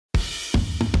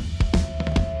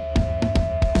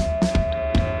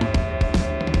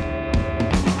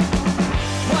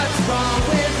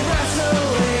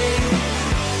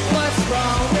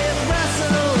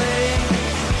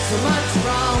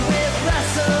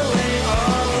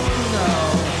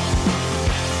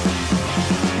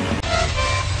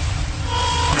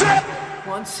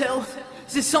tell.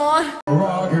 Is this on?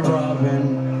 Rocky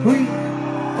Robin, tweet,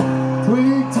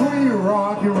 tweet, tweet,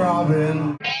 Rocky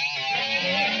Robin.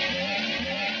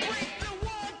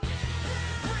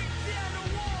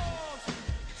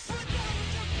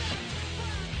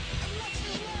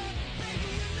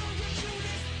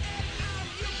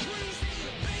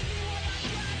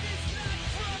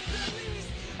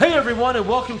 Hey everyone, and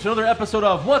welcome to another episode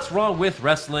of What's Wrong with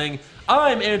Wrestling.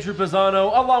 I'm Andrew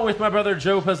Pisano, along with my brother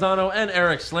Joe Pisano and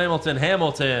Eric Slamilton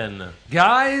Hamilton.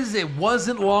 Guys, it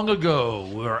wasn't long ago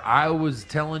where I was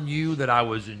telling you that I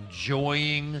was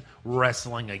enjoying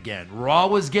wrestling again. Raw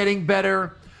was getting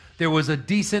better. There was a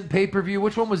decent pay-per-view.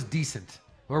 Which one was decent?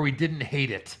 Where we didn't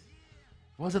hate it?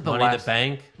 Wasn't the Money in last? the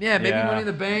Bank? Yeah, maybe Yeah. Money in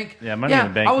the Bank. Yeah, Money in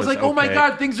the Bank I was was like, oh my okay.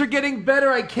 God, things are getting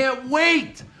better. I can't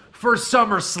wait for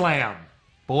SummerSlam.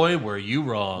 Boy, were you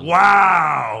wrong.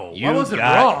 Wow. You I wasn't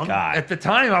got wrong. got. At the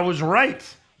time, I was right.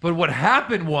 But what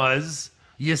happened was,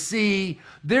 you see,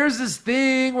 there's this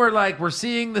thing where, like, we're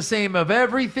seeing the same of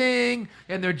everything,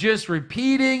 and they're just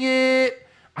repeating it.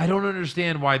 I don't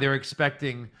understand why they're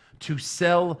expecting to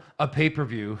sell a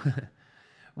pay-per-view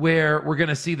where we're going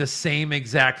to see the same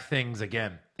exact things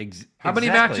again. How many Exactly.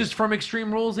 matches from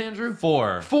Extreme Rules, Andrew?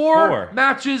 Four. Four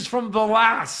matches from the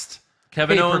last.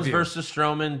 Kevin Owens pay-per-view. versus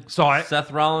Strowman. Saw it.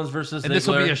 Seth Rollins versus And Ziggler. this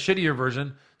will be a shittier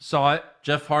version. Saw it.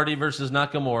 Jeff Hardy versus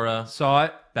Nakamura. Saw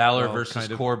it. Balor Well, versus kind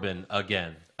of. Corbin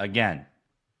again. Balor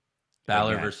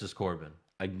Again. versus Corbin.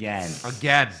 Again.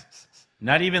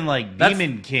 Not even like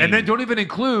Demon King. And then don't even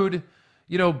include,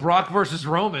 Brock versus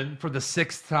Roman for the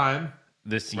 6th time.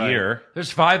 this Right. year.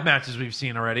 There's 5 matches we've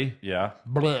seen already. Yeah.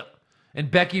 Blah. And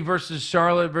Becky versus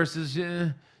Charlotte versus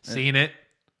seen it.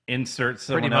 Insert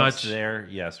someone Pretty else much. there.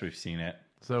 Yes, we've seen it.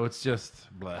 So it's just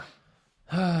blah.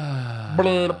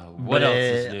 What else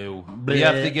is new? We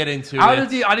have to get into I it.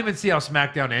 didn't even see how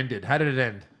SmackDown ended. How did it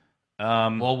end?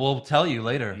 Well, we'll tell you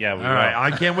later. Yeah, we All right,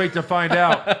 will. I can't wait to find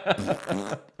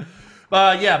out.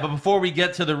 But before we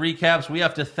get to the recaps, we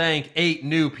have to thank 8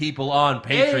 new people on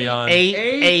Patreon.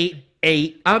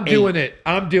 Eight. I'm doing it.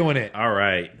 All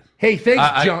right. Hey,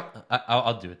 thanks, John.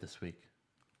 I'll do it this week.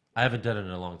 I haven't done it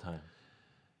in a long time.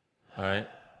 All right?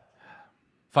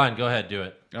 Fine, go ahead, do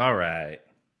it. All right.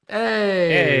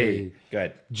 Hey.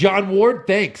 Good. John Ward,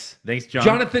 thanks. Thanks, John.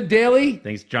 Jonathan Daly,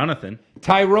 Thanks, Jonathan.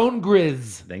 Tyrone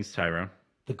Grizz. Thanks, Tyrone.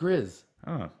 The Grizz.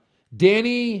 Oh,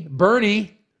 Danny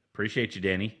Burney, appreciate you,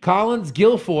 Danny. Collins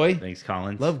Guilfoy. Thanks,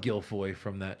 Collins. Love Guilfoy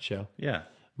from that show. Yeah.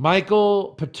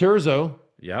 Michael Paterzo.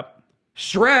 Yep.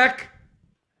 Shrek.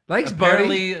 Thanks,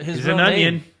 Apparently, buddy. his He's real an name.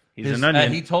 onion. He's an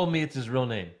onion. He told me it's his real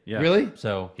name. Yeah. Really?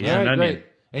 So, He's All an right, onion. great.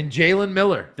 And Jalen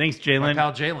Miller. Thanks, My Jalen.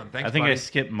 pal Jalen. Thanks, I think buddy. I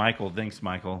skipped Michael. Thanks,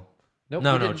 Michael. Nope,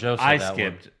 no, we didn't. Joe said I that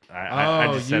skipped. one.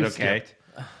 I just said you okay. skipped.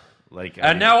 Like,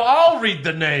 And now I'll read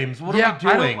the names. What are we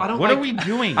doing? I don't what like, are we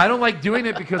doing? I don't like doing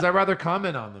it because I'd rather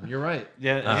comment on them. You're right.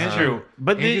 Yeah, Andrew.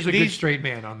 But Andrew's a good these, straight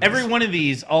man on this. every one of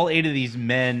these, all 8 of these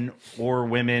men or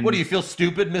women. What, do you feel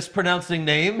stupid mispronouncing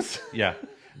names? Yeah.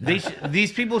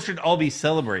 These people should all be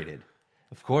celebrated.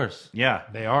 Of course. Yeah.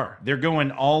 They are. They're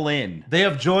going all in. They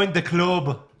have joined the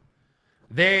club.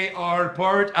 They are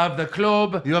part of the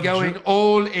club You have going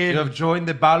all You in have joined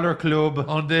the Balor Club.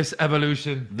 on this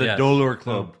evolution. The Yes. Dollar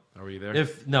Club. Are we there?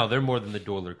 No, they're more than the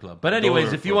Dollar Club. But anyways,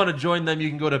 Dollar if you Club. want to join them, you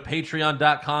can go to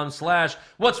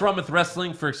patreon.com/What's Wrong with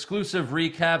Wrestling for exclusive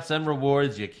recaps and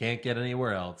rewards you can't get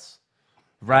anywhere else.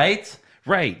 Right?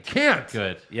 Right. Can't.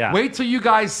 Good. Yeah. Wait till you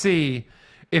guys see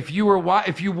if you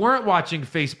weren't watching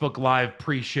Facebook Live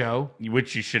pre-show.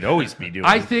 Which you should always be doing.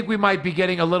 I think we might be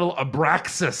getting a little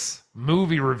Abraxas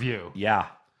movie review Yeah.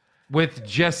 with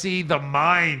Jesse the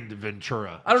Mind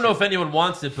Ventura. I don't know if anyone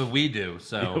wants it, but we do.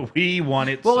 So We want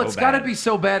it Well, so it's got to bad. be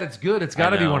so bad it's good. It's got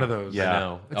to I be know. one of those. Yeah. I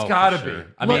know. It's Oh, got to for be. sure.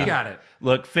 I Look mean, at it.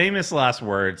 Look, famous last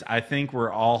words. I think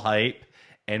we're all hype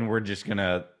and we're just going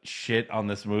to shit on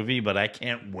this movie, but I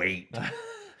can't wait.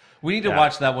 we need to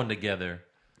watch that one together.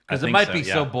 Because it think might so, be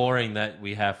yeah. so boring that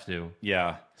we have to.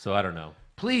 Yeah. So I don't know.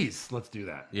 Please, let's do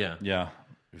that. Yeah. Yeah.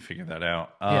 We figure that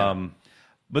out. Yeah.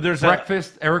 But there's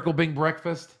Breakfast. Eric will bring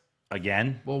breakfast.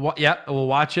 again. We'll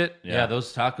watch it. Yeah,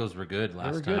 those tacos were good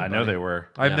last were time. good. I know they were.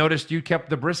 I've Yeah. noticed you kept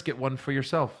the brisket one for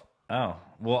yourself. Oh,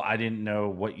 well, I didn't know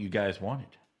what you guys wanted.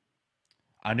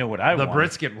 I know what I The want.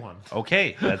 brisket one.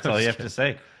 Okay, that's all you have to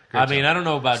say. I mean, I don't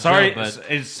know about Sorry, Joe,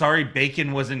 but sorry,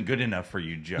 bacon wasn't good enough for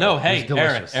you, Joe. no, hey,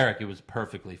 delicious. Eric, it was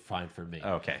perfectly fine for me.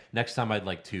 Okay. Next time I'd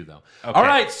like 2, though. Okay. All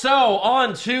right, so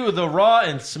on to the Raw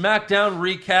and SmackDown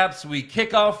recaps. We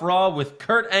kick off Raw with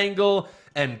Kurt Angle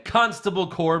and Constable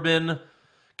Corbin.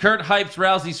 Kurt hypes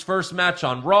Rousey's first match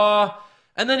on Raw.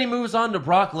 And then he moves on to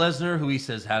Brock Lesnar, who he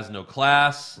says has no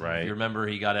class. Right. If you remember,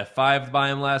 he got F5'd by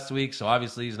him last week, so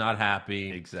obviously he's not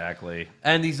happy. Exactly.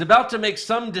 And he's about to make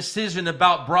some decision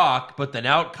about Brock, but then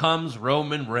out comes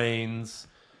Roman Reigns.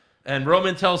 And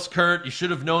Roman tells Kurt, you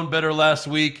should have known better last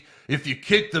week. If you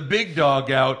kick the big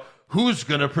dog out, who's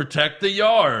going to protect the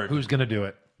yard? Who's going to do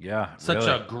it? Yeah. Such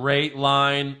really. a great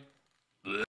line.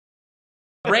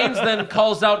 Reigns then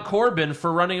calls out Corbin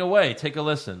for running away. Take a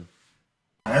listen.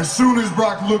 As soon as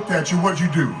Brock looked at you, what'd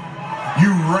you do?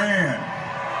 You ran.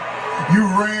 You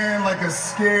ran like a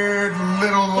scared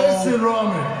little Listen,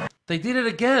 Roman. They did it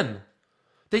again.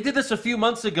 They did this a few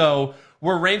months ago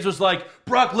where Reigns was like,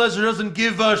 Brock Lesnar doesn't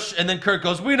give us, and then Kurt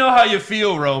goes, we know how you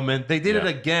feel, Roman. They did it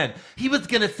again. He was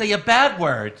going to say a bad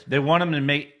word. They want him to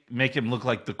make him look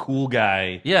like the cool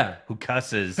guy who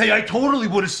cusses. Hey, I totally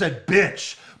would have said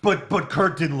bitch, but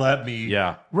Kurt didn't let me.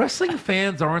 Yeah. Wrestling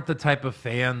fans aren't the type of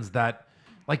fans that,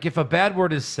 like, if a bad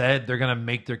word is said, they're going to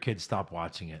make their kids stop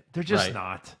watching it. They're just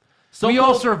not. So we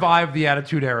all survived the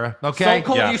Attitude Era, okay? Stone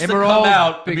Cold used to come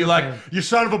out and be like, fans. you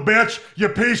son of a bitch, you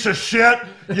piece of shit.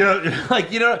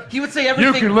 He would say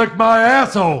everything. You can lick my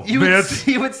asshole, bitch.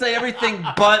 He would say everything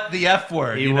but the F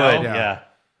word. He you would, know? yeah.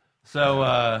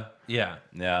 So, yeah.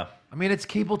 Yeah. I mean, it's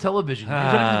cable television. You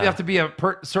don't even have to be a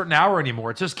certain hour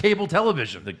anymore. It's just cable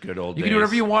television. The good old You days. can do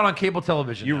whatever you want on cable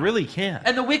television. You now. really can.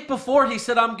 And the week before, he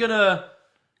said,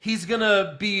 he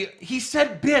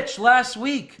said bitch last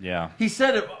week. Yeah. He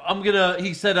said,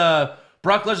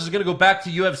 Brock Lesnar's going to go back to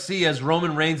UFC as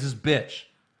Roman Reigns' bitch.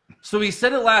 So he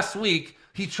said it last week.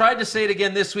 He tried to say it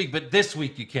again this week, but this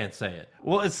week you can't say it.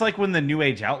 Well, it's like when the New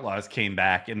Age Outlaws came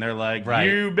back and they're like, Right.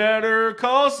 you better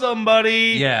call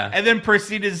somebody. Yeah. And then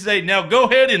proceeded to say, now go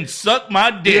ahead and suck my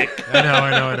dick.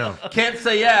 I know. Can't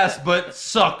say ass, but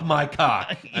suck my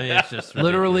cock. I mean, it's just ridiculous.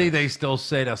 Literally, they still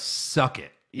say to suck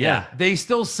it. Yeah. They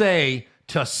still say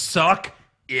to suck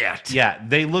it. Yeah,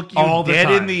 they look you All the dead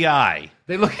time. in the eye.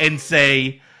 They look and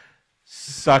say,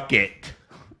 suck it.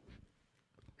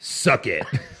 suck it.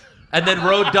 And then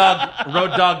Road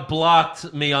Dogg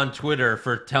blocked me on Twitter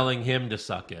for telling him to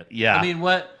suck it. Yeah. I mean,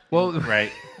 what? Well,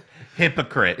 Right.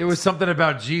 Hypocrite. it was something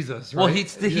about Jesus, right? Well,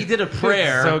 he did a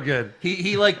prayer. So good.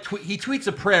 He tweets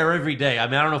a prayer every day. I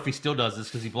mean, I don't know if he still does this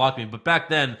because he blocked me, but back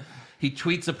then he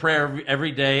tweets a prayer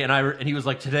every day, and he was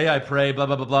like, today I pray, blah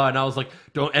blah blah blah, and I was like,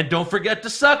 don't forget to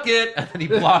suck it, and then he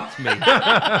blocked me.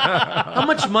 How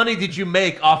much money did you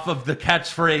make off of the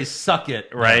catchphrase "suck it"?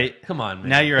 Right. Come on, man.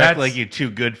 Now you're That's- acting like you're too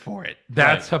good for it.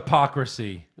 That's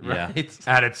hypocrisy Yeah. It's,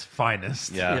 at its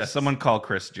finest. Yeah. Yes. Someone call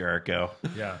Chris Jericho.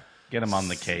 Yeah. Get him on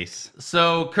the case.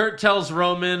 So Kurt tells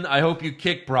Roman, I hope you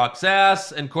kick Brock's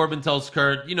ass. And Corbin tells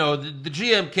Kurt, the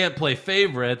GM can't play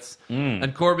favorites.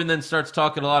 And Corbin then starts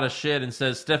talking a lot of shit and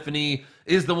says, Stephanie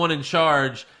is the one in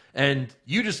charge. And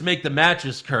you just make the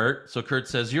matches, Kurt. So Kurt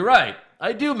says, you're right.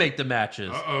 I do make the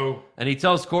matches. Uh-oh. And he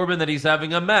tells Corbin that he's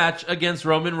having a match against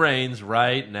Roman Reigns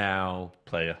right now.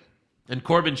 Playa. And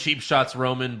Corbin cheap shots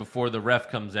Roman before the ref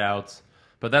comes out.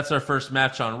 But that's our first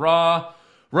match on Raw.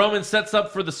 Roman sets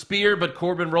up for the spear, but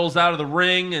Corbin rolls out of the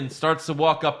ring and starts to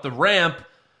walk up the ramp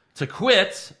to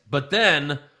quit. But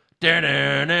then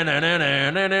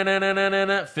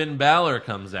Finn Balor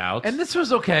comes out. And this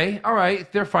was okay. All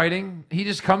right, they're fighting. He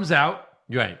just comes out.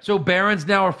 Right. So Baron's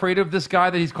now afraid of this guy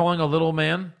that he's calling a little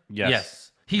man.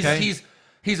 Yes. He's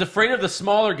afraid of the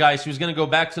smaller guy, so he's going to go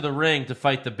back to the ring to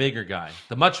fight the bigger guy,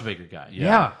 the much bigger guy.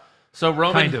 Yeah. So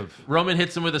Kind of. Roman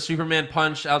hits him with a Superman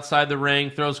punch outside the ring,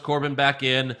 throws Corbin back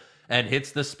in, and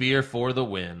hits the spear for the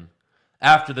win.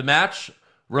 After the match,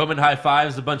 Roman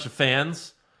high-fives a bunch of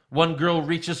fans. One girl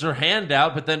reaches her hand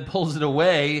out, but then pulls it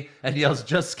away and yells,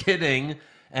 just kidding,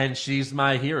 and she's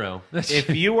my hero. If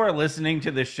you are listening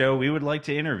to this show, we would like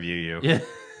to interview you. Yeah.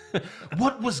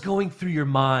 What was going through your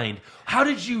mind? How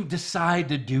did you decide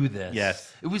to do this?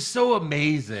 Yes. It was so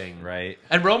amazing. Right.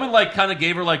 And Roman kind of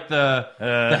gave her the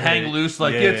hang loose, yeah,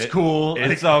 it's cool.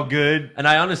 It's all good. And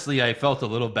I felt a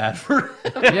little bad for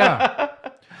him. Yeah.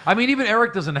 I mean, even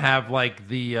Eric doesn't have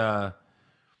the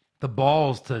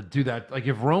balls to do that. Like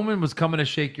if Roman was coming to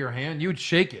shake your hand, you would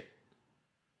shake it.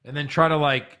 And then try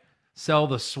to sell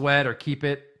the sweat or keep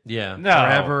it Yeah. No.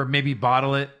 forever, maybe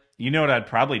bottle it. You know what I'd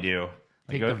probably do?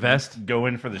 Take the vest. Go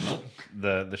in for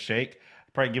the shake.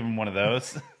 Probably give him one of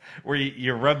those where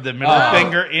you rub the middle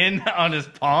finger in on his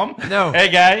palm. No. Hey,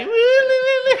 guy.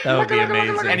 That would be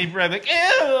amazing. And he'd probably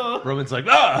ew. Roman's like,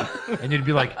 ah! And you'd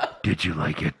be like, did you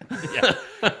like it?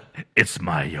 It's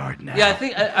my yard now. Yeah,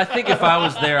 I think if I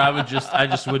was there, I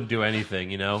just wouldn't do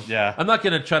anything, Yeah. I'm not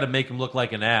going to try to make him look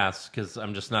like an ass because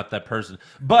I'm just not that person.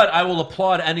 But I will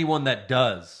applaud anyone that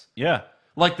does. Yeah.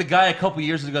 Like the guy a couple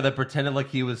years ago that pretended like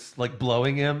he was like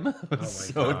blowing him. It was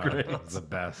so great. That was the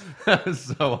best. That was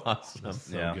so awesome.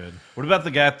 So good. What about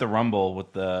the guy at the Rumble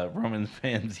with the Roman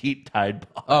fans eat Tide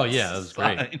Pods? Oh yeah, that was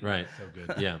great. sign? Right. So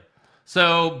good. Yeah.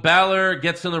 So Balor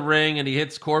gets in the ring and he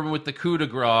hits Corbin with the coup de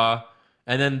grace,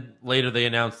 and then later they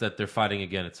announce that they're fighting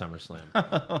again at SummerSlam.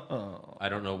 I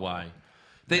don't know why.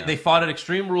 They fought at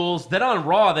Extreme Rules. Then on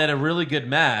Raw, they had a really good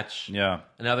match. Yeah.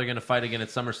 And now they're going to fight again at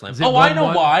SummerSlam. it Oh, I know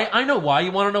 1-1? why. I know why.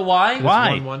 You want to know why?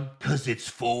 Why? 1-1. Because it's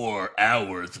 4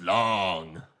 hours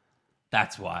long.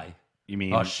 That's why. You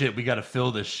mean? Oh, shit. We got to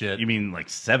fill this shit. You mean like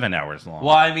 7 hours long?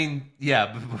 Well, I mean,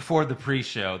 yeah, before the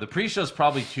pre-show. The pre-show's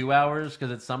probably 2 hours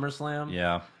because it's SummerSlam.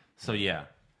 Yeah. So, yeah.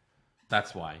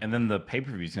 That's why. And then the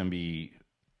pay-per-view is going to be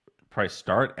probably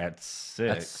start at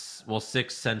 6. That's,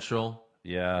 6 Central.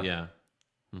 Yeah. Yeah.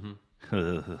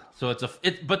 Ugh. So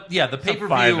but yeah, the It's a pay-per-view.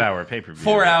 5-hour pay-per-view.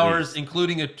 4 at hours, least.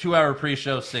 including a 2-hour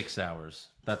pre-show, 6 hours.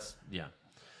 That's, yeah.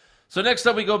 So next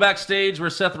up, we go backstage where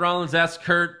Seth Rollins asks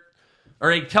Kurt,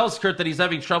 or he tells Kurt that he's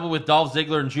having trouble with Dolph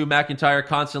Ziggler and Drew McIntyre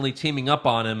constantly teaming up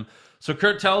on him. So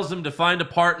Kurt tells him to find a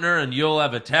partner and you'll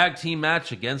have a tag team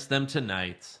match against them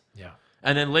tonight. Yeah.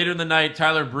 And then later in the night,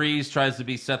 Tyler Breeze tries to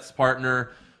be Seth's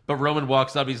partner, but Roman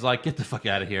walks up. He's like, "Get the fuck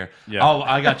out of here! Yeah. Oh,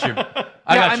 I got your,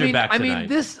 I got your back tonight." I mean,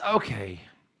 this, okay.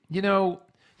 You know,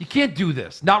 you can't do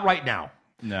this. Not right now.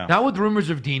 No. Not with rumors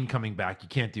of Dean coming back. You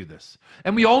can't do this.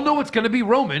 And we all know it's going to be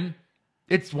Roman.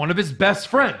 It's one of his best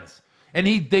friends. And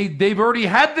they've already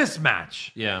had this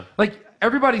match. Yeah. Like,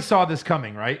 everybody saw this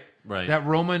coming, right? Right. That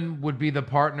Roman would be the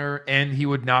partner and he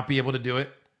would not be able to do it.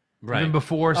 Right. Even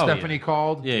before Oh, Stephanie yeah.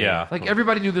 called. Yeah. Like,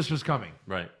 everybody knew this was coming.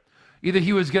 Right. Either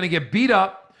he was going to get beat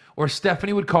up or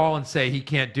Stephanie would call and say he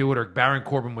can't do it, or Baron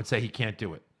Corbin would say he can't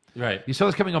do it. Right. You saw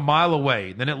this coming a mile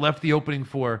away. Then it left the opening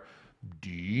for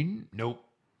Dean. Nope.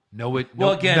 Nope,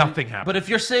 Again, nothing happened. But if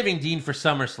you're saving Dean for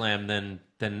SummerSlam,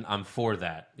 then I'm for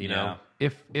that. You know,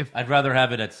 if I'd rather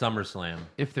have it at SummerSlam.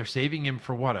 if they're saving him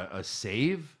for what, a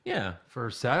save Yeah. for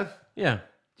Seth, Yeah.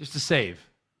 just a save,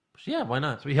 Yeah. Why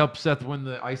not? so he helps Seth win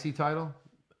the IC title,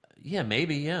 Yeah.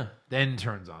 Maybe. Yeah. then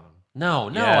turns on him. No,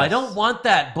 Yes. I don't want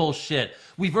that bullshit.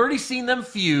 We've already seen them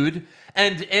feud,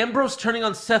 and Ambrose turning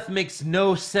on Seth makes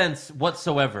no sense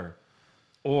whatsoever.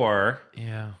 Or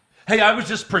Yeah. Hey, I was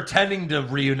just pretending to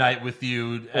reunite with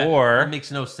you. Or- it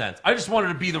makes no sense. I just wanted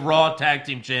to be the Raw Tag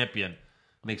Team Champion.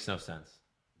 Makes no sense.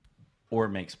 it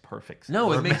makes perfect sense.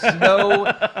 No, it makes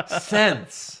no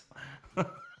sense.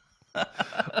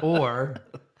 Or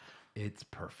it's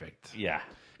perfect. Yeah.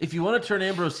 If you want to turn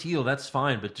Ambrose heel, that's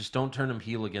fine, but just don't turn him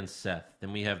heel against Seth.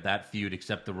 Then we have that feud,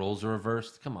 except the roles are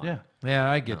reversed. Come on. Yeah.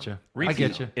 Yeah, I get you. I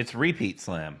get you. It's repeat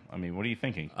slam. I mean, what are you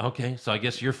thinking? Okay, so I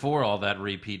guess you're for all that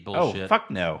repeat Oh, bullshit.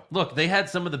 fuck no. Look, they had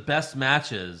some of the best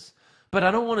matches, but I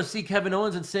don't want to see Kevin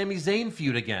Owens and Sami Zayn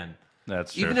feud again.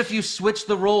 That's true. Even if you switch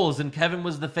the roles and Kevin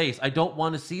was the face, I don't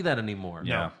want to see that anymore.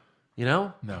 Yeah. You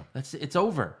know? No. It's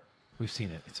over. We've seen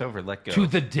it It's over. Let go. to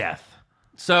the death.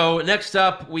 So next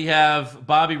up, we have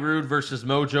Bobby Roode versus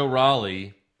Mojo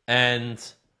Rawley, and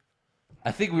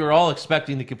I think we were all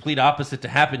expecting the complete opposite to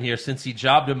happen here since he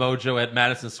jobbed a Mojo at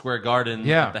Madison Square Garden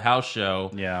at the house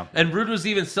show. Yeah. And Roode was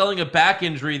even selling a back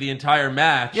injury the entire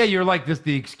match. Yeah, you're like this.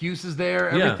 The excuses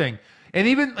there, Yeah. everything, and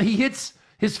even he hits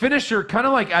his finisher kind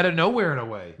of like out of nowhere in a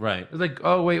way. Right. It's like,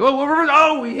 oh wait,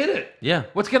 oh, we hit it. Yeah.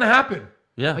 What's gonna happen?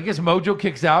 Yeah. I guess Mojo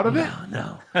kicks out of it.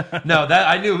 No. No, that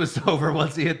I knew it was over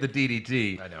once he hit the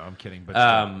DDT. I know, I'm kidding, but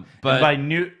But If I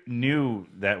knew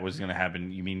that was going to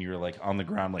happen, you mean you're like on the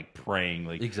ground, like praying,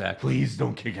 like, Exactly. please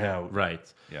don't kick out. right.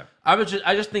 Yeah. I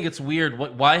just think it's weird.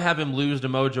 Why have him lose to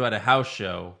Mojo at a house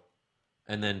show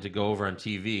and then to go over on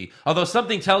TV? Although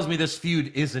something tells me this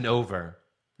feud isn't over.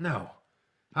 no.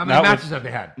 How many Not matches with- have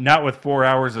they had? Not with 4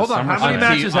 hours of Hold on, how SummerSlam. many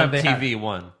matches on have they had? TV?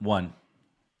 One. One.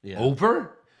 Yeah.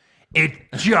 Over? It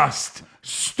just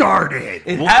started.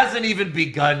 It hasn't even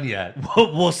begun yet.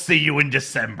 We'll see you in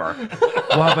December.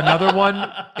 We'll have another one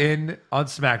on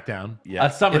SmackDown. Yeah.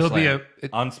 At SummerSlam. It'll be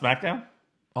On SmackDown?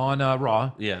 on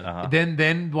Raw. Yeah.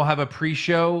 Then we'll have a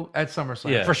pre-show at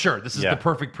SummerSlam Yeah. for sure. This is Yeah. the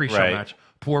perfect pre-show Right. match.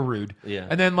 Poor Rude. Yeah.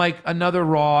 And then like another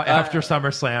Raw after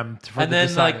SummerSlam for And the then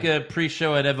deciding. like a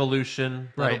pre-show at Evolution.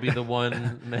 That'll Right. be the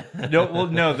one.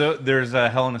 No. There's a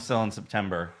Hell in a Cell in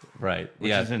September, right. which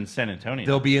Yeah. is in San Antonio.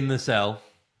 They'll be in the cell.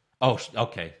 Oh,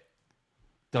 okay.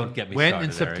 Don't get me when started,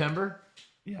 in Eric. September?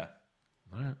 Yeah.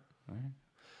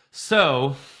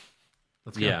 So,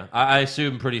 Let's go. yeah, I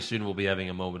assume pretty soon we'll be having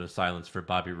a moment of silence for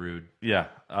Bobby Roode. Yeah.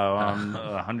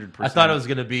 100%. I thought it was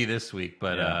going to be this week,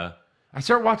 but Yeah. I'm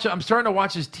starting to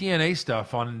watch his TNA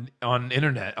stuff on the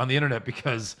internet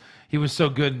because he was so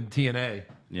good in TNA.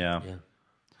 Yeah.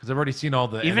 because I've already seen all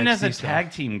the Even NXT as a stuff.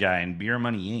 tag team guy in Beer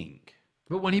Money Inc.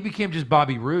 But when he became just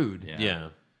Bobby Roode, Yeah.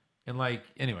 and like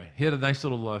anyway, he had a nice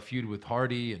little feud with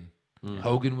Hardy, and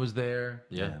Hogan was there.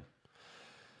 Yeah.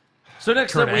 So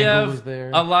next Kurt up we Angle was have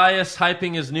there. Elias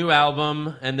hyping his new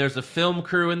album, and there's a film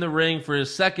crew in the ring for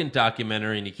his second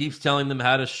documentary, and he keeps telling them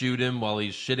how to shoot him while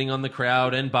he's shitting on the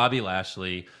crowd and Bobby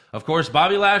Lashley. Of course,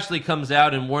 Bobby Lashley comes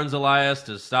out and warns Elias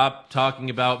to stop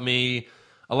talking about me.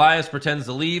 Elias pretends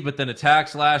to leave, but then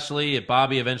attacks Lashley, and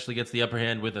Bobby eventually gets the upper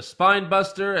hand with a spine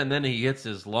buster, and then he hits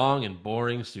his long and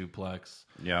boring suplex.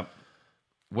 Yep.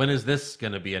 When is this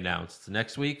going to be announced?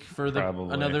 Next week for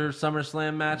Probably. another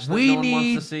SummerSlam match that no one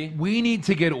wants to see? We need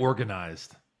to get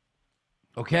organized.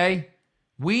 Okay?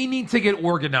 We need to get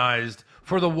organized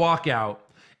for the walkout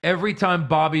every time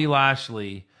Bobby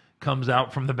Lashley comes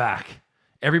out from the back.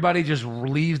 Everybody just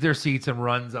leaves their seats and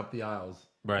runs up the aisles.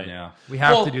 Right. Yeah. We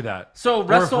have Well, to do that. So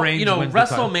Or if Reigns wins the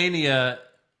title. WrestleMania,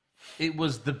 it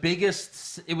was the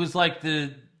biggest. It was like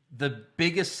the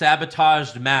biggest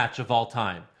sabotaged match of all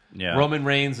time. Yeah. Roman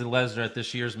Reigns and Lesnar at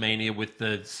this year's Mania with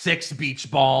the 6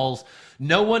 beach balls.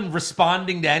 No one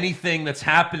responding to anything that's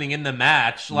happening in the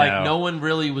match. Like no one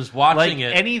really was watching Like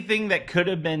it. anything that could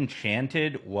have been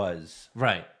chanted was.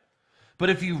 Right. But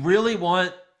if you really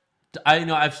want, I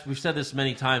know we've said this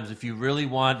many times, if you really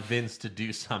want Vince to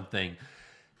do something,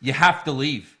 you have to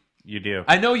leave. You do.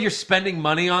 I know you're spending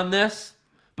money on this,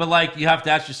 but like you have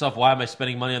to ask yourself, why am I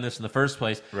spending money on this in the first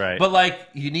place? Right. But like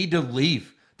you need to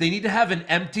leave. They need to have an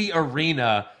empty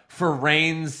arena for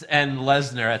Reigns and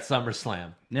Lesnar at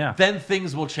SummerSlam. Yeah. Then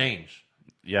things will change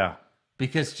Yeah.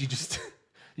 because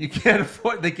you can't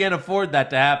afford. They can't afford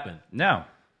that to happen. No.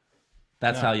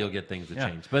 That's how you'll get things to Yeah.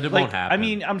 change. But it Like, won't happen. I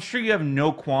mean, I'm sure you have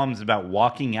no qualms about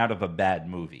walking out of a bad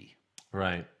movie.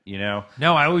 right, You know?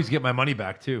 No, I always get my money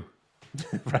back too.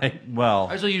 right. Well,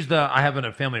 I usually use I have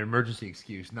a family emergency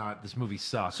excuse, not this movie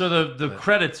sucks. So the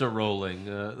credits are rolling.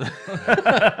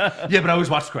 Yeah, but I always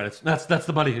watch the credits. That's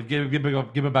the money. Give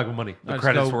me back my money. the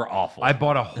credits were awful. I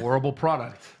bought a horrible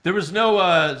product. There was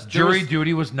no Jury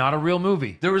Duty was not a real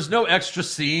movie. There was no extra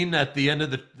scene at the end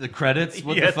of the credits.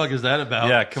 What the Yes. fuck is that about?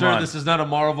 Yeah, come Sir, on. this is not a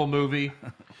Marvel movie.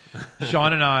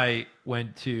 Sean and I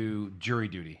went to Jury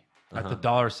Duty at the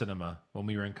Dollar Cinema when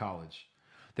we were in college.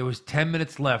 There was 10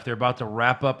 minutes left. They're about to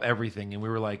wrap up everything. And we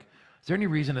were like, is there any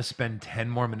reason to spend 10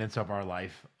 more minutes of our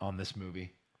life on this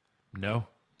movie? No.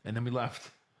 And then we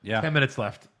left. Yeah. 10 minutes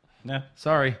left. Yeah.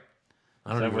 Sorry.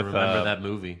 I don't that even with, remember that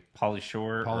movie. Pauly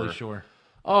Shore. Pauly or Shore.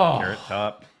 Oh, Carrot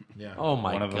Top. Yeah. oh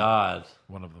my One of them. God.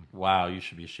 One of them. Wow, you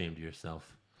should be ashamed of yourself.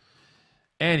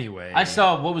 Anyway. I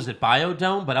saw, what was it,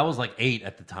 Biodome? But I was like 8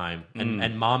 at the time,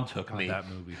 and Mom took me. that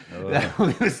movie. That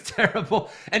movie was terrible.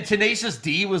 And Tenacious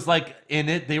D was like in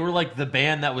it. They were like the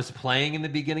band that was playing in the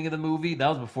beginning of the movie. That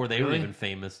was before they were Really? even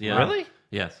famous. Yeah. Really?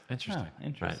 Yes. Interesting. Oh,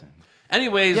 interesting.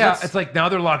 Anyways, Yeah, let's- it's like now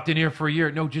they're locked in here for a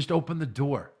year. No, just open the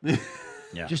door.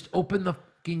 Yeah. Just open the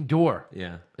fucking door.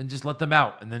 yeah. And just let them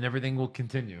out, and then everything will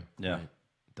continue. Yeah.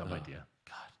 Dumb idea.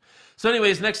 So,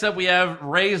 anyways, next up we have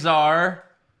Razor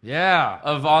Yeah.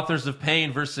 of Authors of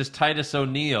Pain versus Titus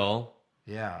O'Neil.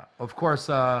 Yeah. Of course,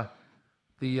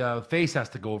 the face has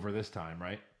to go over this time,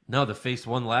 right? No, the face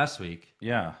won last week.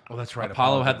 Yeah. Oh, that's right.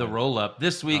 Apollo had the roll up.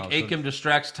 This week, so Akam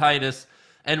distracts Titus,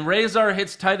 and Razor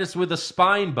hits Titus with a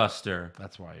spine buster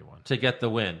That's why he won. to get the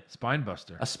win. Spine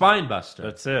buster. A spine buster.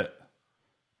 That's it.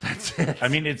 That's it. I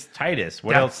mean, it's Titus.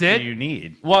 What That's else it? do you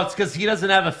need? Well, it's because he doesn't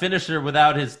have a finisher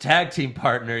without his tag team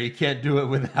partner. He can't do it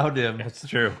without him. That's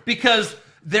true. Because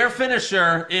their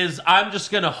finisher is, I'm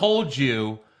just going to hold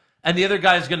you, and the other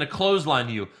guy's going to clothesline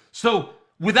you. So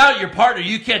without your partner,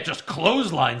 you can't just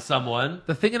clothesline someone.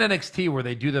 The thing in NXT where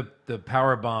they do the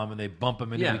power bomb and they bump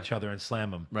them into Yeah. each other and slam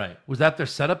them. Right. Was that their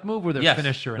setup move or their Yes.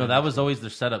 finisher? No, that was always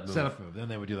their setup move. setup move. Then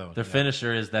they would do that one. Their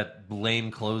finisher is that lame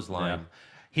clothesline. Yeah.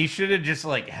 He should have just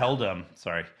like held him.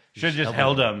 Sorry. Should have just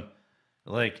held him,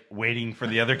 like waiting for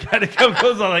the other guy to come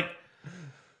close on. Like,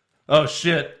 Oh,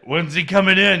 shit. when's he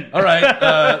coming in? All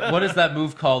right. What is that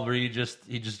move called where he just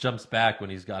jumps back when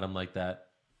he's got him like that?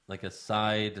 Like a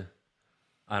side...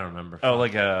 I don't remember. Oh,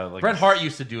 like Bret Hart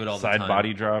used to do it all the side time.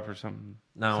 body drop or something.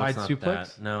 No, Side it's not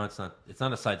suplex? that. No, it's not. It's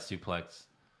not a side suplex.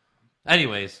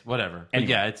 Anyways, whatever. But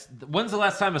Anyway. yeah, it's when's the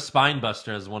last time a spine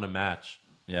buster has won a match?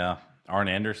 Yeah, Arn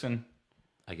Anderson.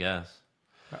 I guess.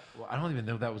 Well, I don't even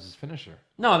know if that was his finisher.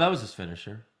 No, that was his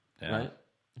finisher. Yeah. Right?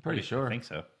 I'm pretty sure. I think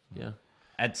so. Yeah.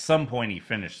 At some point, he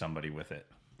finished somebody with it.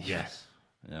 Yes.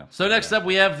 Yeah. So next up,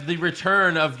 we have the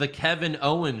return of the Kevin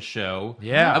Owens show.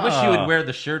 Yeah. I wish you would wear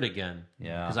the shirt again.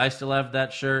 Yeah. Because I still have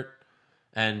that shirt.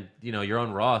 And, you know, you're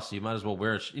on Raw, so you might as well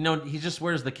wear it. You know, he just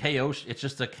wears the KO. It's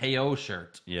just a KO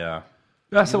shirt. Yeah.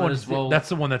 That's the might one. as well- That's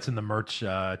the one that's in the merch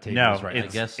tables No, right now.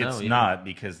 it's, guess so, it's yeah. not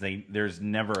because there's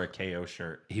never a KO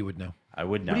shirt. He would know. I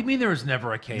would know. What do you mean there was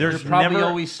never a KO? There's shirt? Probably never-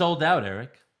 always sold out,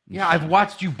 Eric. Yeah, I've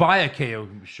watched you buy a KO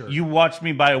shirt. You watched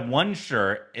me buy one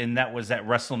shirt, and that was at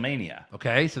WrestleMania.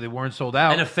 Okay, so they weren't sold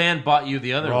out. And a fan bought you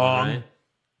the other Wrong. one,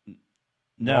 right?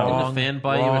 No, Didn't Wrong. a fan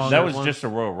buy you a Wrong. shirt that was once? just a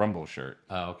Royal Rumble shirt.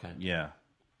 Oh, okay. Yeah.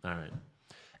 All right.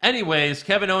 Anyways,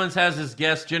 Kevin Owens has his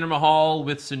guest Jinder Mahal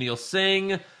with Sunil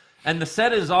Singh, and the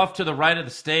set is off to the right of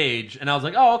the stage. And I was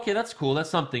like, oh, okay, that's cool. That's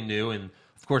something new. And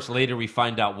of course, later we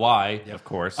find out why. Of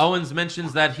course. Owens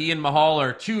mentions that he and Mahal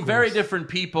are two very different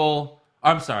people.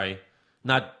 I'm sorry,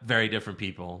 not very different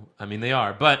people. I mean, they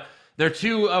are, but they're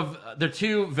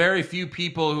two very few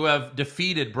people who have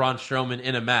defeated Braun Strowman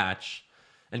in a match.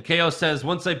 And KO says,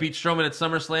 once I beat Strowman at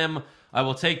SummerSlam, I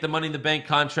will take the Money in the Bank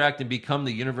contract and become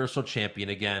the Universal Champion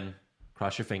again.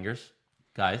 Cross your fingers.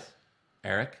 Guys,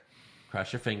 Eric,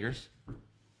 cross your fingers.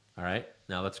 All right,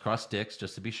 now let's cross sticks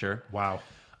just to be sure. wow.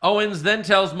 Owens then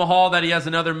tells Mahal that he has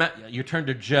another match. Your turn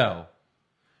to Joe.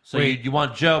 So Wait. you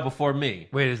want Joe before me?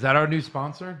 Wait, is that our new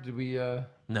sponsor? Did we? No,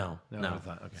 No, it's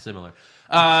not. Okay. Similar.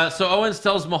 So Owens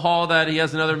tells Mahal that he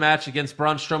has another match against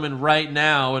Braun Strowman right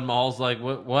now, and Mahal's like,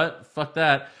 what? Fuck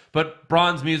that. But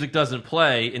Braun's music doesn't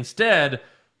play. Instead,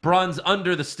 Braun's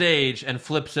under the stage and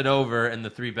flips it over, and the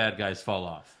three bad guys fall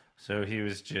off. So he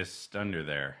was just under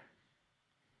there.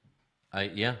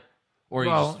 Yeah. Or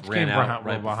Well, he just it ran came out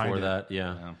right right behind before it. that.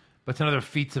 Yeah. But it's another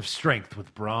feats of strength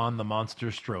with Braun the Monster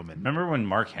Strowman. Remember when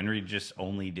Mark Henry just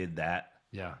only did that?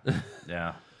 Yeah.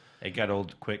 Yeah. It got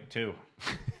old quick, too.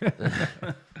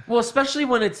 Well, especially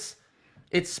when it's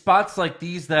spots like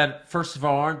these that, first of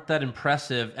all, aren't that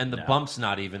impressive, and the bump's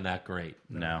not even that great.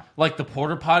 No. Like the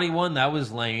porta potty one, that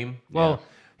was lame. Well,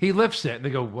 he lifts it, and they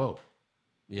go, "Whoa!"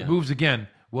 Yeah. Moves again.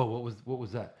 Whoa! What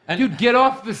was that? And- Dude, get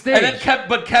off the stage! And then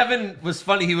but Kevin was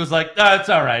funny. He was like, it's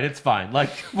all right. It's fine.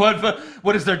 Like,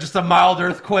 what is there, just a mild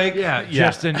earthquake? yeah,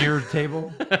 just in your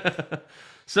table.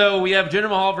 So we have Jinder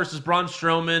Mahal versus Braun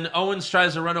Strowman. Owens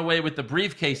tries to run away with the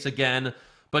briefcase again,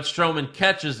 but Strowman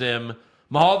catches him.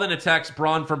 Mahal then attacks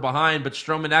Braun from behind, but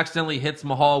Strowman accidentally hits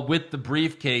Mahal with the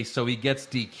briefcase, so he gets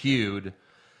DQ'd.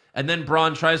 And then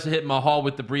Braun tries to hit Mahal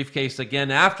with the briefcase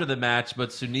again after the match, but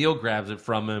Sunil grabs it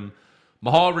from him.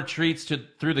 Mahal retreats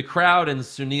through the crowd, and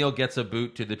Sunil gets a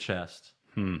boot to the chest.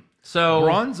 So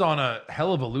Braun's on a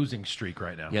hell of a losing streak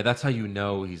right now. yeah, that's how you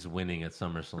know he's winning at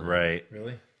SummerSlam. Right.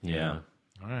 Really? Yeah.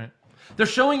 All right. They're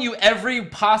showing you every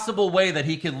possible way that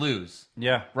he could lose.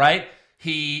 Yeah. Right?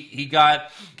 He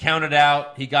got counted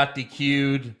out. He got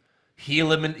DQ'd.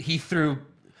 He threw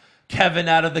Kevin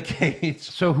out of the cage.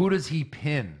 So who does he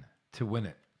pin to win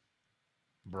it?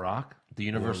 Brock? The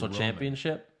Universal Roman?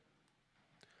 Championship.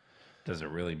 Does it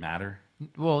really matter?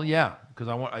 Well, yeah, because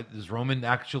does Roman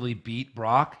actually beat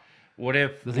Brock? What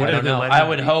if... Does he I have don't to know. let I him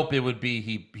would beat- hope it would be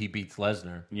he beats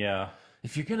Lesnar. Yeah.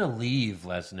 If you're gonna leave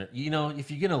Lesnar, if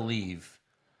you're gonna leave,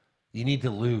 you need to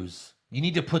lose. You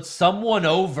need to put someone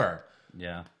over.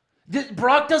 Yeah.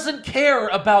 Brock doesn't care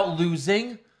about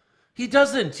losing. He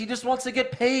doesn't. He just wants to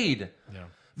get paid. Yeah.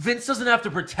 Vince doesn't have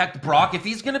to protect Brock if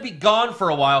he's going to be gone for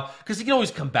a while, because he can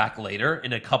always come back later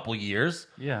in a couple years.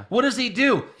 Yeah. What does he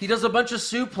do? He does a bunch of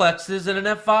suplexes and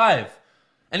an F5,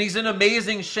 and he's in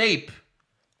amazing shape.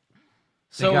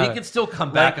 So he can still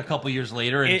come back a couple years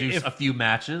later and do a few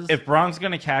matches. If Braun's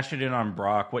going to cash it in on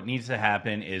Brock, what needs to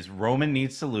happen is Roman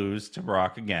needs to lose to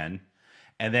Brock again.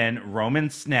 And then Roman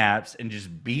snaps and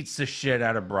just beats the shit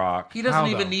out of Brock. He doesn't How,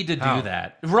 even though? need to How? do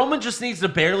that. Roman just needs to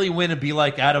barely win and be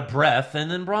like out of breath, and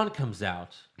then Braun comes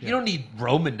out. You don't need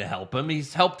Roman to help him.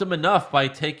 He's helped him enough by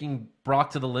taking Brock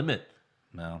to the limit.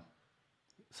 No.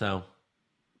 So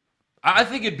I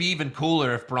think it'd be even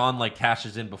cooler if Braun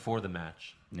cashes in before the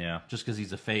match. Yeah. Just because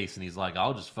he's a face and he's like,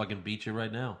 I'll just fucking beat you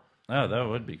right now. Oh, that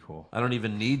would be cool. I don't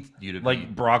even need you to be.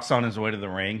 Like Brock's on his way to the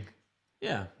ring.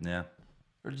 Yeah. Yeah.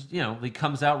 Or just, he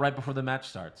comes out right before the match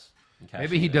starts. and cashes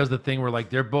Maybe he in. does the thing where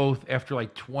they're both after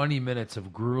 20 minutes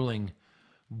of grueling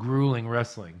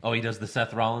wrestling. Oh, he does the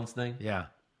Seth Rollins thing? Yeah.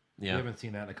 Yeah. We haven't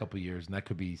seen that in a couple of years, and that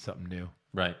could be something new.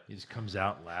 Right. He just comes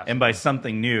out, laughs. And by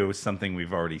something new, something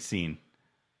we've already seen.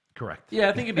 Correct. Yeah,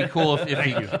 I think it'd be cool if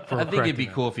Thank he. you for I think it'd be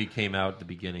correcting cool if he came out at the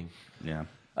beginning. Yeah.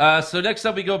 So next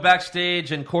up, we go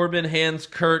backstage, and Corbin hands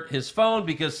Kurt his phone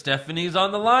because Stephanie's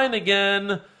on the line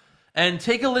again. And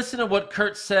take a listen to what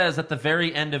Kurt says at the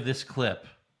very end of this clip.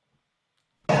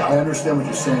 I understand what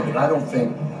you're saying, but I don't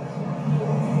think.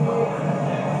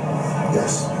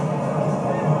 Yes.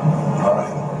 All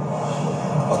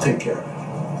right. I'll take care of it.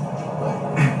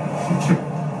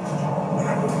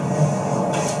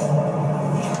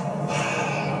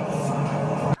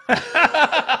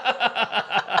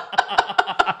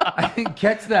 didn't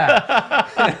catch that.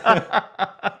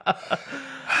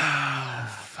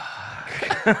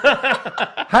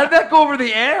 How did that go over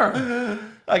the air?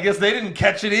 I guess they didn't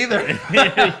catch it either.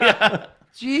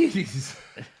 Jeez.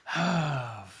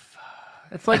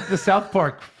 It's like the South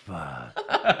Park. Fuck.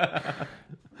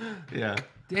 Yeah.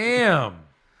 Damn.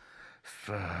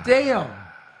 Damn.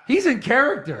 He's in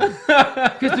character.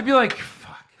 Because to be like,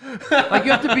 fuck. Like,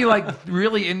 you have to be, like,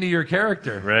 really into your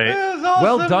character. Right. Awesome.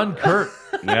 Well done, Kurt.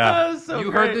 Yeah. So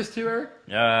You great. heard this too, Eric?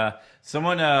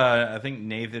 Someone, I think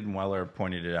Nathan Weller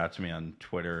pointed it out to me on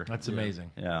Twitter. That's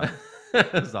amazing. Yeah.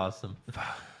 That's awesome.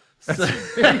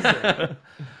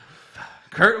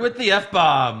 Kurt with the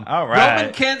F-bomb. All right.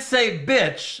 Roman can't say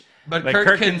bitch, but But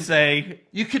Kurt can say,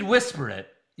 You could whisper it.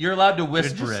 You're allowed to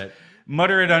whisper just it.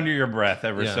 mutter it under your breath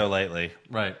ever Yeah. so lightly.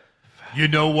 Right. You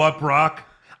know what, Brock?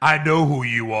 I know who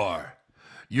you are.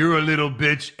 You're a little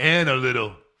bitch and a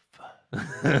little...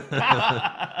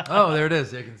 Oh, there it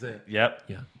is. I can say it. Yep.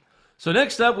 Yeah. So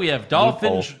next up, we have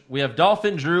Dolphin. Loophole. We have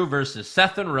Dolphin Drew versus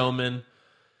Seth and Roman.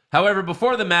 However,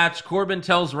 before the match, Corbin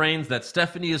tells Reigns that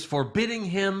Stephanie is forbidding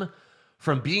him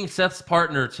from being Seth's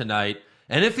partner tonight,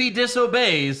 and if he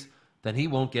disobeys, then he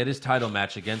won't get his title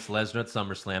match against Lesnar at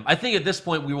SummerSlam. I think at this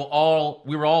point we were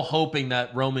all hoping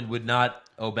that Roman would not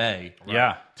obey.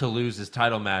 Yeah. To lose his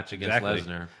title match against Exactly.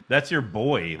 Lesnar. That's your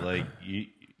boy. Like,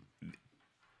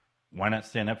 why not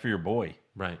stand up for your boy?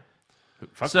 Right.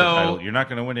 Fuck So- the title. You're not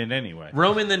going to win it anyway.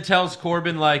 Roman then tells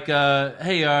Corbin, like,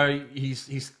 hey,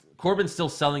 he's Corbin's still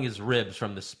selling his ribs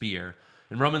from the spear.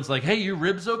 And Roman's like, hey, your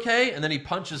ribs okay? And then he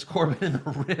punches Corbin in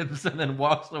the ribs and then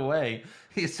walks away.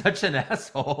 He's such an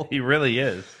asshole. He really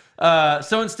is.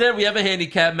 So instead, we have a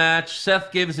handicap match.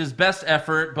 Seth gives his best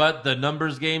effort, but the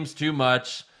numbers game's too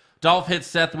much. Dolph hits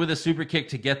Seth with a super kick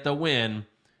to get the win,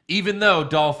 even though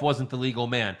Dolph wasn't the legal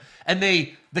man. And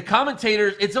the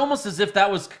commentators, it's almost as if that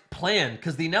was planned,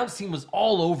 because the announce team was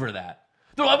all over that.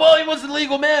 They're like, well, he wasn't the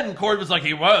legal man. And Corbin was like,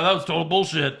 wow, that was total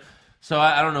bullshit. So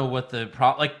I don't know what the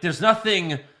problem... Like, there's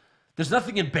nothing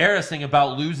embarrassing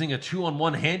about losing a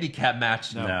 2-on-1 handicap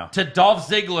match No. to Dolph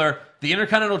Ziggler, the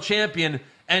Intercontinental Champion,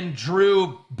 and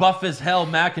Drew buff as hell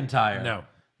McIntyre. No.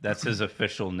 That's his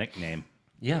official nickname.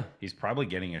 Yeah, He's probably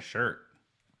getting a shirt.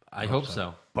 I hope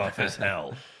so. Buff as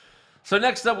hell. So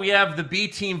next up, we have the B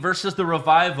Team versus the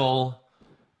Revival,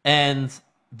 and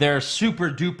they're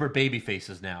super duper baby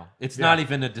faces now. It's not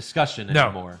even a discussion No.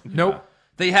 anymore. Nope.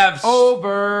 They have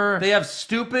Over. They have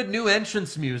stupid new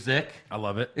entrance music. I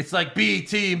love it. It's like B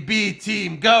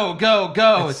Team, go, go,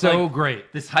 go. It's so like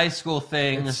great. this high school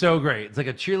thing. It's so great. It's like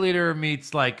a cheerleader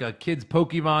meets like a kid's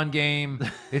Pokemon game.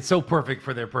 It's so perfect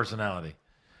for their personality.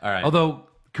 All right. Although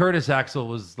Curtis Axel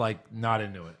was like not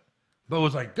into it, but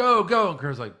was like go go, and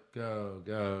Curtis like go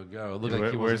go go. It looked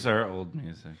like he was. Where's our old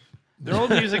music? Their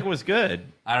old music was good.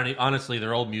 I don't honestly,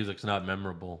 their old music's not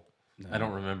memorable. I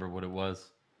don't remember what it was.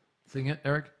 Sing it,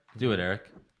 Eric. Do it, Eric.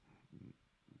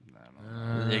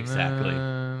 Exactly.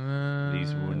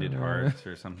 These Wounded Hearts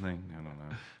or something. I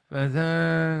don't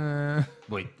know.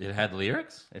 Wait, it had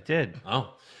lyrics? It did.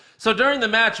 Oh. So during the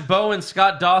match, Bo and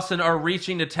Scott Dawson are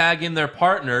reaching to tag in their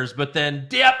partners, but then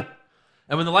dip!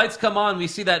 And when the lights come on, we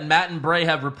see that Matt and Bray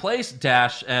have replaced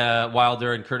Dash,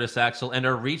 Wilder, and Curtis Axel and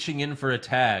are reaching in for a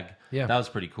tag. Yeah. That was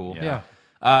pretty cool. Yeah.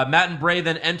 Matt and Bray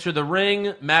then enter the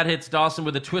ring. Matt hits Dawson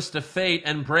with a twist of fate,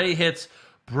 and Bray hits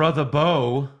Brother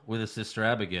Bo with his sister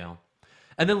Abigail.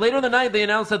 And then later in the night, they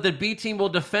announced that the B Team will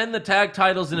defend the tag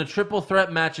titles in a triple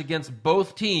threat match against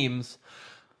both teams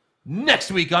next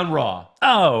week on Raw,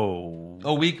 Oh.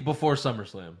 a week before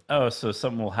SummerSlam. Oh, so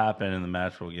something will happen and the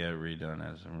match will get redone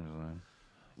as SummerSlam.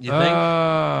 You think?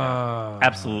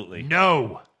 Absolutely.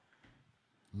 No.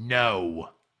 No.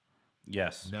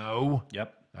 Yes. No.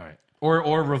 Yep. All right.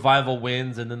 Or Revival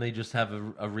wins, and then they just have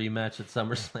a rematch at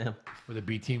SummerSlam. For the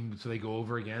B team, so they go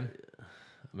over again.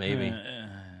 Maybe.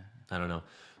 I don't know.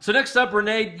 So next up,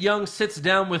 Renee Young sits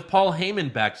down with Paul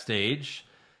Heyman backstage.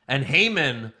 And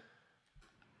Heyman,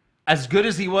 as good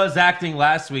as he was acting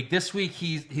last week, this week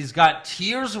he's got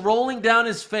tears rolling down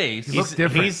his face. He looks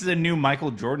different. He's the new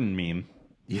Michael Jordan meme.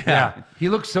 Yeah. He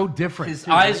looks so different. His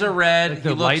eyes are red. Like the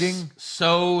he looks lighting.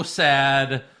 so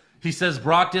sad. He says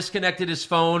Brock disconnected his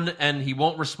phone and he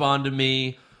won't respond to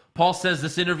me. Paul says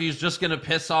this interview is just going to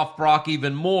piss off Brock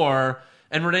even more.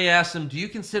 And Renee asks him, do you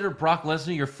consider Brock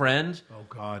Lesnar your friend? Oh,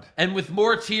 God. And with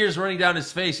more tears running down his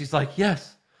face, he's like,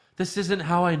 yes, this isn't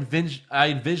how I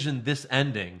envisioned this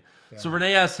ending. Yeah. So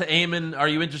Renee asks Heyman, are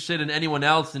you interested in anyone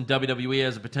else in WWE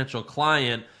as a potential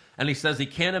client? And he says he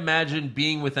can't imagine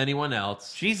being with anyone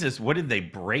else. Jesus, what did they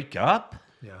break up?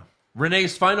 Yeah.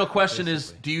 Renee's final question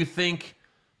is, do you think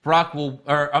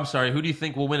who do you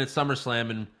think will win at SummerSlam?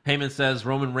 And Heyman says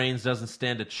Roman Reigns doesn't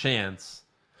stand a chance.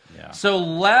 Yeah. So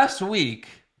last week,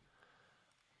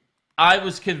 I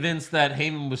was convinced that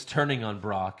Heyman was turning on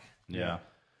Brock. Yeah.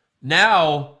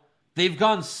 Now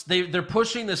they're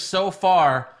pushing this so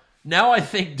far. Now I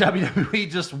think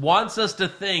WWE just wants us to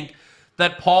think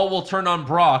that Paul will turn on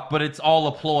Brock, but it's all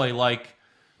a ploy. Like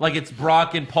it's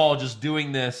Brock and Paul just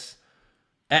doing this.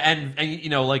 And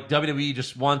like WWE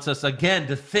just wants us again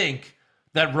to think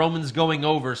that Roman's going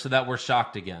over so that we're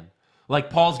shocked again. Like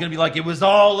Paul's going to be like, it was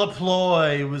all a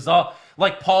ploy. It was all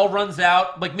like Paul runs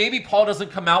out. Like maybe Paul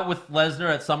doesn't come out with Lesnar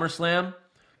at SummerSlam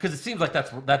because it seems like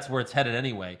that's where it's headed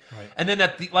anyway. Right. And then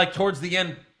towards the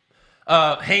end,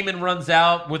 Heyman runs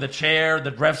out with a chair.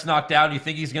 The ref's knocked out. You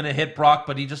think he's going to hit Brock,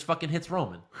 but he just fucking hits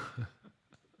Roman.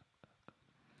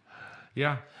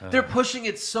 Yeah. They're pushing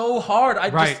it so hard.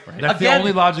 That's the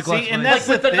only logical explanation. And that's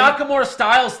with the Nakamura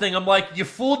Styles thing, I'm like, you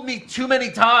fooled me too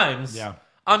many times. Yeah.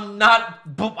 I'm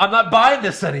not buying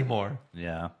this anymore.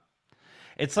 Yeah.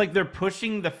 It's like they're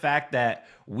pushing the fact that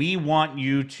we want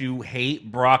you to hate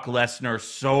Brock Lesnar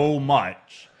so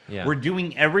much. Yeah. We're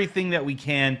doing everything that we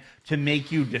can to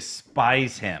make you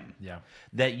despise him. Yeah.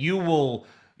 That you will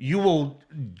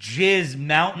jizz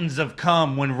mountains of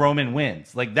cum when Roman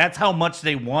wins. Like that's how much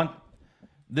they want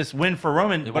this win for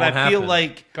Roman, but I feel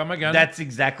like that's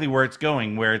exactly where it's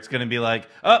going, where it's going to be like,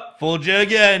 oh, fooled you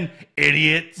again,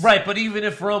 idiots. Right, but even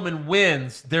if Roman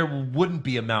wins, there wouldn't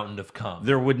be a mountain of cum.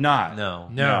 There would not. No.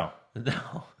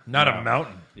 Not a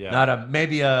mountain. Yeah.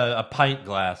 Maybe a pint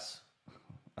glass.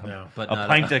 No. But a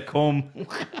pint of cum.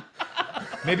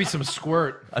 Maybe some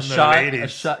squirt. A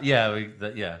shot.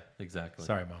 Yeah, exactly.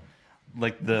 Sorry, Mom.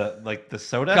 Like the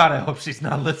soda? God, I hope she's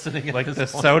not listening at like this the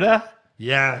point. soda?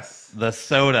 Yes. The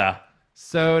soda.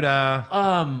 There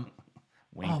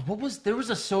was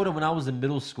a soda when I was in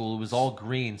middle school. It was all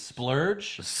green.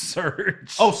 Splurge?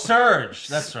 Surge. Oh, Surge.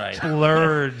 That's right.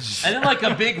 Splurge. And then like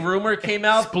a big rumor came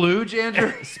out. Splooge,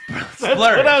 Andrew? That's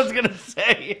what I was going to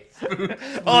say.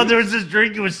 Oh, there was this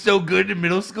drink. It was so good in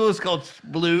middle school. It's called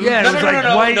Splooge. Yeah, it was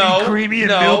white and creamy and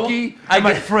milky. And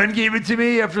my friend gave it to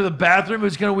me after the bathroom. It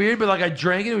was kind of weird, but like I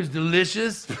drank it. It was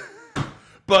delicious.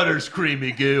 Butter's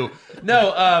creamy goo.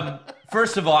 No,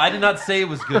 first of all, I did not say it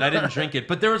was good. I didn't drink it.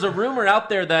 But there was a rumor out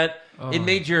there that it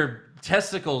made your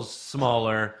testicles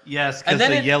smaller. Yes, because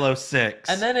the yellow 6.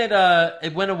 And then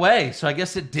it went away. So I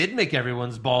guess it did make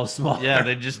everyone's balls smaller. Yeah,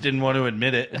 they just didn't want to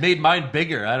admit it. It made mine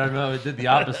bigger. I don't know. It did the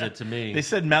opposite to me. They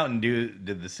said Mountain Dew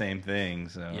did the same thing.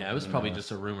 So yeah, it was probably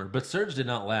just a rumor. But Surge did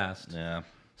not last. Yeah.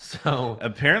 So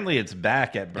apparently it's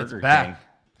back at Burger King.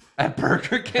 At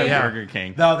Burger King? At Burger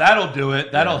King. No, that'll do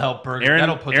it. That'll help Burger King.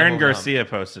 That'll put Aaron Garcia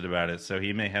posted about it, so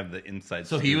he may have the inside.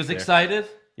 So he was excited?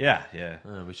 Yeah.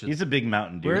 He's a big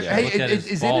Mountain Dew guy. Hey,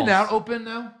 is In-N-Out open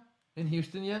now in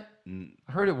Houston yet?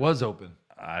 I heard it was open.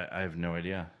 I have no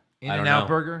idea. In-N-Out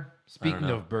Burger?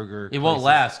 Speaking of burger it won't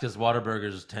last because Whataburger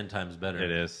is 10 times better. It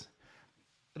is.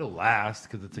 It'll last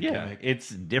because it's a gimmick. It's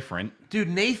different. Dude,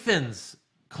 Nathan's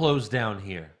closed down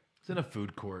here. It's in a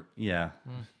food court. Yeah.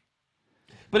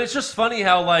 But it's just funny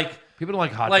how people don't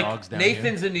like hot dogs down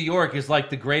Nathan's here. in New York is like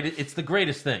the greatest. It's the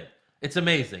greatest thing. It's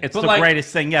amazing. It's the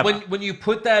greatest thing ever. When you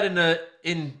put that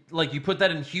you put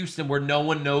that in Houston where no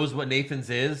one knows what Nathan's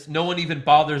is, no one even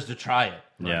bothers to try it.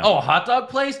 Yeah. Oh, a hot dog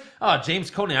place? Oh, James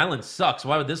Coney Island sucks.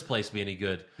 Why would this place be any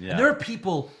good? Yeah. And there are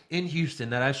people in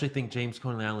Houston that actually think James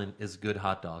Coney Island is a good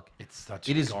hot dog. It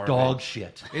is dog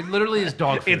shit. It literally is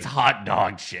dog food. It's hot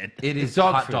dog shit. It is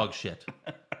hot dog shit.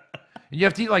 And you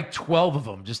have to eat like 12 of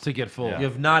them just to get full. Yeah. You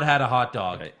have not had a hot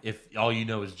dog if all you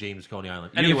know is James Coney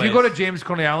Island. And if you go to James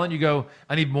Coney Island, you go,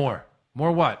 I need more.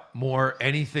 More what? More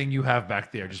anything you have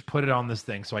back there. Just put it on this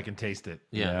thing so I can taste it.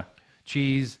 Yeah.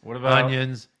 Cheese,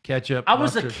 onions, ketchup,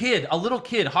 mustard. Was a little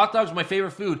kid. Hot dogs were my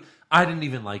favorite food. I didn't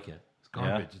even like it. It's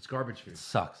garbage. Yeah. It's garbage food. It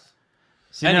sucks.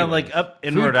 See, like up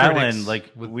in Rhode Island,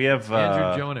 like we have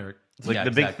Andrew, Joe, and Eric. Like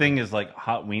the big thing is like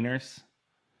hot wieners.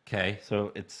 Okay.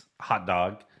 So it's hot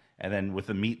dog. And then with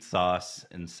the meat sauce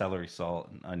and celery salt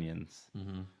and onions.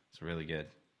 Mm-hmm. It's really good.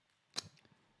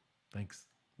 Thanks.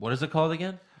 What is it called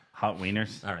again? Hot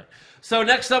wieners. All right. So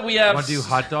next up we have... Want to do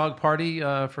hot dog party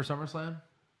for SummerSlam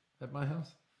at my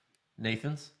house?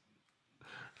 Nathan's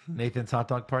hot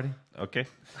dog party? Okay.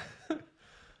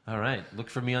 All right. Look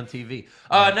for me on TV.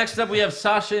 Next up we have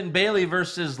Sasha and Bailey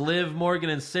versus Liv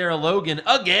Morgan and Sarah Logan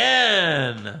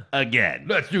again.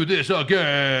 Let's do this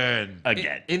again.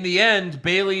 In the end,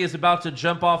 Bailey is about to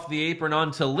jump off the apron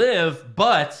onto Liv,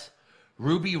 but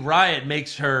Ruby Riott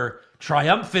makes her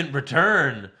triumphant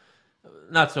return.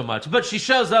 not so much. But she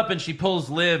shows up and she pulls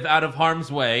Liv out of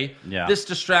harm's way. Yeah. This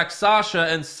distracts Sasha,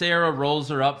 and Sarah rolls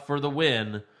her up for the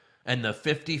win. And the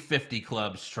 50-50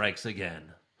 club strikes again.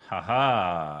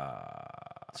 Ha.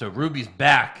 So Ruby's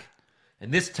back.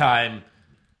 And this time...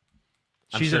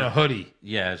 She's in a hoodie.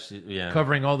 Yeah,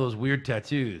 covering all those weird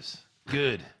tattoos.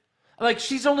 Good. Like,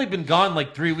 she's only been gone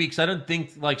like 3 weeks. I don't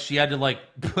think like she had to like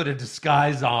put a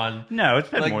disguise on. No, it's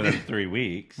been like, more than 3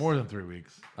 weeks. More than 3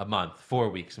 weeks. A month, 4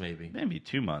 weeks maybe. Maybe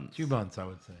 2 months. 2 months, I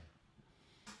would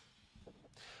say.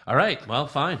 All right. Well,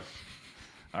 fine.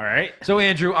 All right. So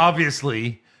Andrew,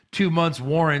 obviously, 2 months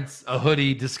warrants a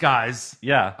hoodie disguise.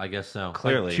 Yeah, I guess so.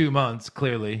 Clearly, like 2 months,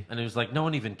 clearly. And it was like no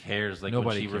one even cares. Like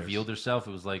Nobody when she cares. revealed herself,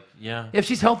 it was like, yeah. If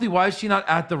she's healthy, why is she not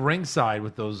at the ringside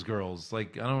with those girls?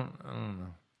 Like, I don't know.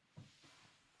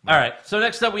 All right. So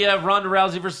next up, we have Ronda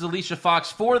Rousey versus Alicia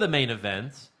Fox for the main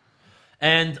event,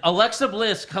 and Alexa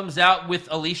Bliss comes out with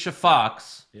Alicia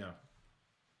Fox. Yeah.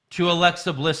 To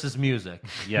Alexa Bliss's music.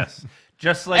 Yes.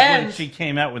 Just like when she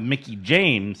came out with Mickie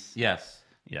James. Yes.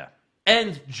 Yeah.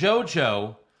 And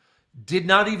JoJo did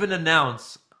not even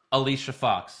announce Alicia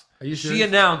Fox. Are you serious? She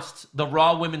announced the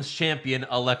Raw Women's Champion,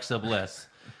 Alexa Bliss.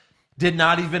 Did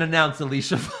not even announce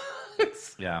Alicia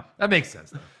Fox. Yeah. That makes sense,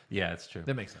 though. Yeah, it's true.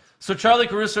 That makes sense. So Charlie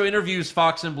Caruso interviews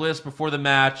Fox and Bliss before the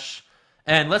match.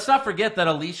 And let's not forget that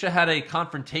Alicia had a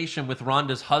confrontation with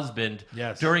Ronda's husband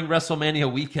during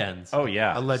WrestleMania weekends. Oh,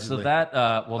 yeah. Allegedly. So that,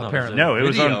 well, no. Apparently. No, it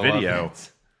was on video.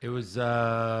 It was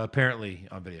apparently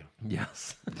on video.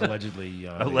 Yes. Allegedly.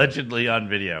 Allegedly on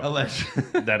video.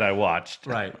 That I watched.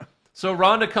 Right. So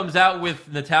Ronda comes out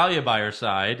with Natalya by her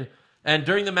side. And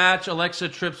during the match, Alexa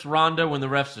trips Ronda when the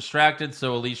ref's distracted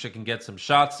so Alicia can get some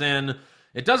shots in.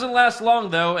 It doesn't last long,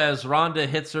 though, as Ronda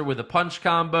hits her with a punch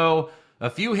combo, a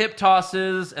few hip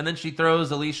tosses, and then she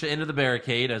throws Alicia into the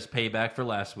barricade as payback for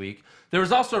last week. There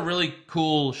was also a really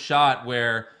cool shot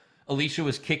where Alicia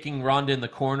was kicking Ronda in the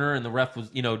corner, and the ref was,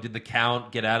 did the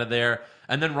count, get out of there.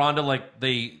 And then Ronda, like,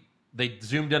 they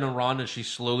zoomed in on Ronda, and she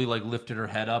slowly, like, lifted her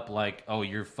head up like, oh,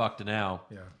 you're fucked now.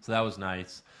 Yeah. So that was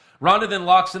nice. Ronda then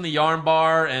locks in the arm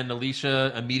bar, and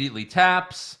Alicia immediately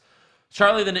taps.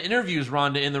 Charlie then interviews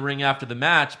Ronda in the ring after the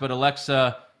match, but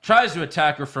Alexa tries to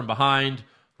attack her from behind.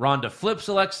 Ronda flips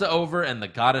Alexa over, and the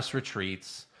goddess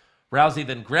retreats. Rousey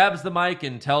then grabs the mic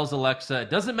and tells Alexa, it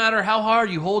doesn't matter how hard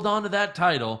you hold on to that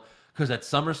title, because at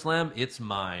SummerSlam, it's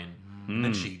mine. And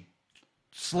then she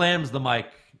slams the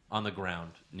mic on the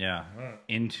ground. Yeah,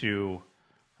 into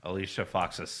Alicia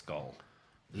Fox's skull.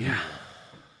 Yeah.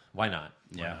 Why not?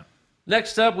 Yeah.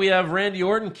 Next up, we have Randy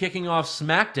Orton kicking off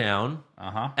SmackDown.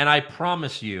 And I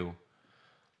promise you,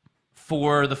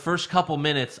 for the first couple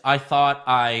minutes, I thought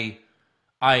I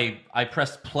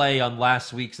pressed play on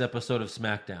last week's episode of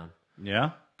SmackDown.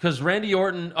 Yeah? Because Randy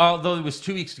Orton, although it was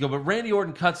 2 weeks ago, but Randy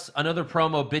Orton cuts another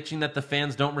promo bitching that the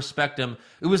fans don't respect him.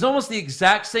 It was almost the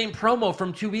exact same promo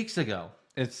from 2 weeks ago.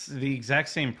 It's the exact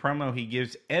same promo he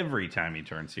gives every time he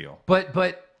turns heel.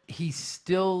 But he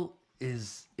still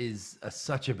is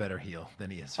such a better heel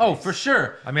than he is. Oh, for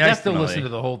sure. I mean, I still listen to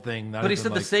the whole thing. But he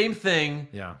said the same thing.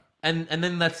 Yeah. And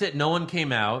then that's it. No one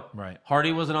came out. Right.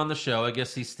 Hardy wasn't on the show. I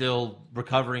guess he's still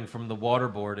recovering from the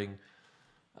waterboarding.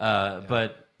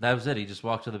 But that was it. He just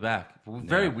walked to the back.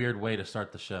 Very weird way to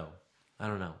start the show. I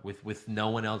don't know. With no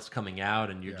one else coming out,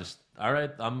 and you're just, all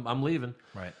right, I'm leaving.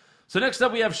 Right. So next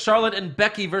up, we have Charlotte and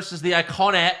Becky versus the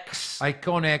Iconics.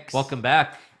 Iconics. Welcome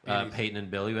back, Peyton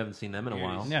and Billy. We haven't seen them in a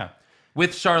while. Yeah.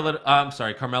 With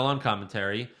Carmella on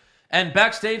commentary. And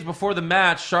backstage before the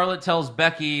match, Charlotte tells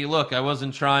Becky, look, I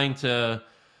wasn't trying to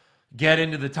get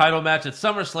into the title match at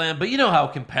SummerSlam, but you know how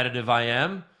competitive I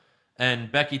am. And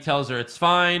Becky tells her, it's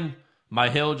fine. My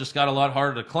hill just got a lot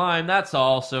harder to climb, that's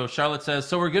all. So Charlotte says,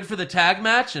 so we're good for the tag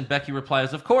match? And Becky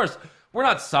replies, of course. We're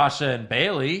not Sasha and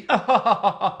Bailey.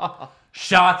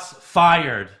 Shots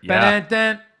fired.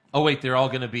 Yeah. Oh, wait, they're all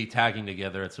going to be tagging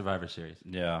together at Survivor Series.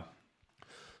 Yeah.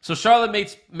 So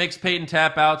Charlotte makes Peyton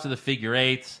tap out to the figure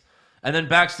eight. And then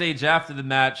backstage after the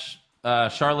match,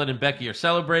 Charlotte and Becky are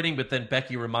celebrating, but then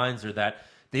Becky reminds her that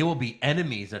they will be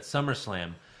enemies at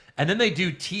SummerSlam. And then they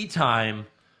do tea time,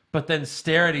 but then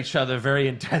stare at each other very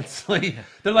intensely.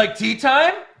 They're like, tea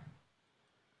time?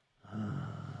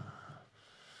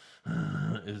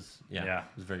 It was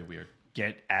very weird.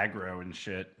 Get aggro and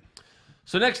shit.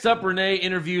 So next up, Renee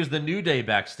interviews the New Day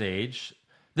backstage.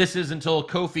 This is until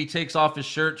Kofi takes off his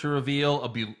shirt to reveal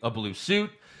a blue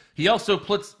suit. He also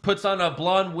puts on a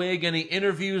blonde wig, and he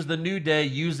interviews the New Day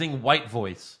using white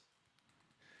voice.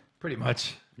 Pretty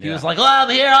much. He was like, "Oh, I'm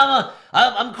here.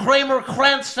 I'm Kramer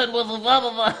Cranston with blah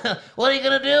blah blah. What are you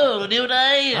gonna do, New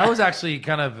Day?" I was actually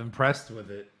kind of impressed with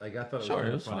it. Like I thought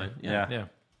it was funny. fine. Yeah.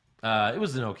 It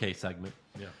was an okay segment.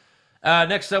 Yeah.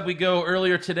 Next up, we go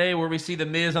earlier today where we see The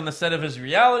Miz on the set of his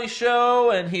reality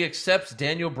show, and he accepts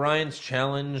Daniel Bryan's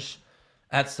challenge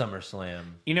at SummerSlam.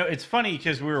 You know, it's funny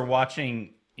because we were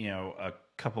watching, a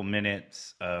couple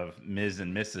minutes of Miz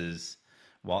and Mrs.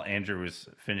 while Andrew was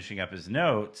finishing up his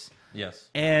notes. Yes.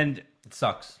 And it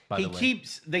sucks, by the way.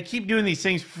 They keep doing these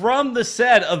things from the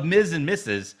set of Miz and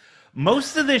Mrs.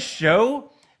 Most of this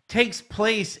show takes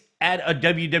place at a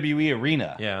WWE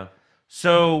arena. Yeah.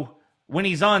 So when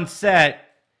he's on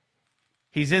set,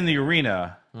 he's in the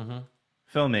arena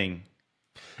filming.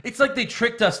 It's like they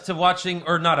tricked us to watching,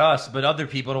 or not us, but other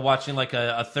people to watching like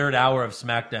a third hour of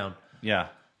SmackDown. Yeah.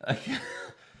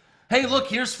 Hey, look,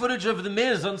 here's footage of The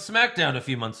Miz on SmackDown a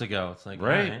few months ago. It's like,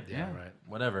 right. Right, yeah, right,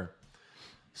 whatever.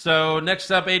 So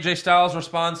next up, AJ Styles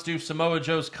responds to Samoa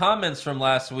Joe's comments from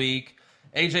last week.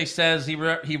 AJ says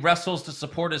he wrestles to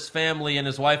support his family, and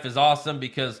his wife is awesome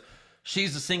because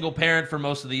she's a single parent for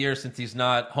most of the year since he's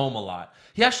not home a lot.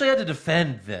 He actually had to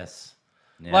defend this.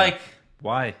 Yeah.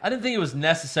 Why? I didn't think it was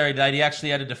necessary that he actually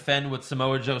had to defend what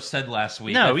Samoa Joe said last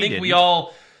week. No, I think didn't. We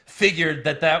all figured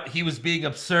that he was being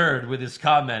absurd with his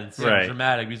comments and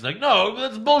dramatic. He's like, no,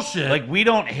 that's bullshit. Like, we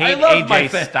don't hate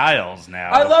AJ Styles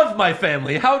now. I love my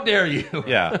family. How dare you?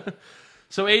 Yeah.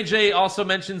 So AJ also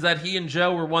mentions that he and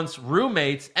Joe were once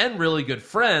roommates and really good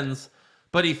friends,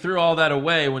 but he threw all that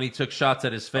away when he took shots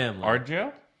at his family. Our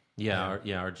Joe? Yeah,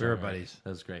 our Joe. We were buddies. That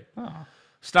was great. Oh.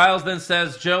 Styles then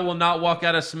says Joe will not walk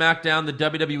out of SmackDown the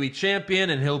WWE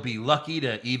champion, and he'll be lucky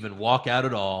to even walk out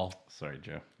at all. Sorry,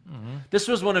 Joe. Mm-hmm. This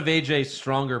was one of AJ's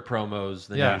stronger promos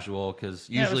than usual, because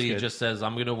usually he just says,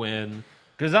 I'm going to win.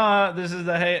 Because this is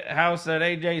the house that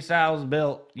AJ Styles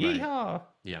built. Yeehaw. Right.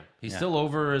 Yeah, he's still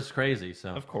over as crazy. So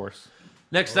of course.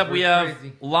 Next up, we have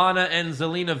Lana and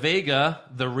Zelina Vega,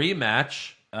 the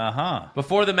rematch.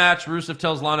 Before the match, Rusev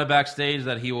tells Lana backstage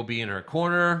that he will be in her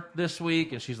corner this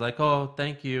week, and she's like, oh,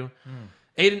 thank you.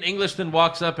 Aiden English then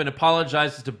walks up and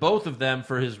apologizes to both of them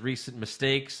for his recent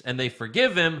mistakes, and they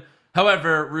forgive him.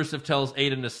 However, Rusev tells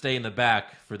Aiden to stay in the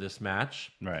back for this match.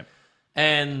 Right.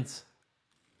 And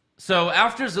so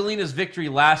after Zelina's victory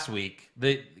last week,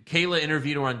 Kayla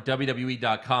interviewed her on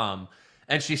WWE.com,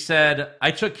 and she said,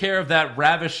 I took care of that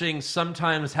ravishing,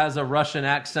 sometimes has a Russian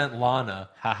accent Lana.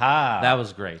 Haha. That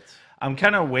was great. I'm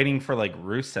kind of waiting for like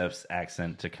Rusev's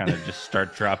accent to kind of just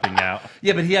start dropping out.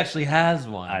 Yeah, but he actually has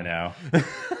one. I know.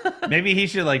 Maybe he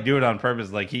should like do it on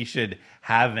purpose. Like he should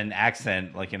have an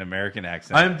accent, like an American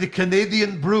accent. I'm the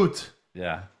Canadian brute.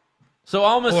 Yeah. So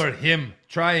almost or him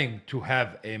trying to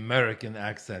have an American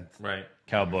accent. Right.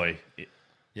 Cowboy.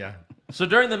 Yeah. So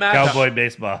during the match, cowboy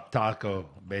baseball. Taco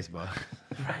baseball.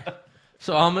 Right.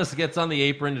 So Almas gets on the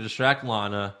apron to distract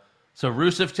Lana. So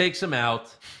Rusev takes him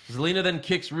out. Zelina then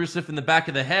kicks Rusev in the back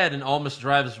of the head, and Almas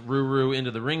drives Ruru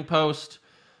into the ring post.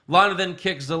 Lana then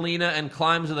kicks Zelina and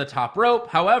climbs to the top rope.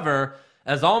 However,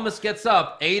 as Almas gets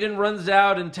up, Aiden runs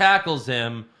out and tackles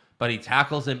him, but he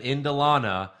tackles him into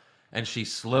Lana, and she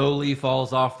slowly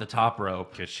falls off the top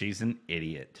rope. Because she's an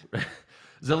idiot.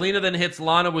 Zelina then hits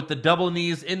Lana with the double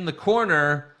knees in the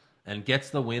corner and gets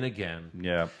the win again.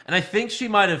 Yeah. And I think she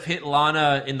might have hit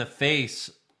Lana in the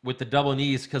face with the double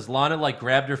knees because Lana like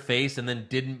grabbed her face and then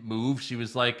didn't move. She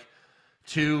was like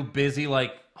too busy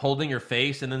like holding her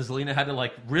face, and then Zelina had to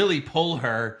like really pull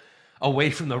her away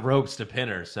from the ropes to pin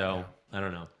her. So I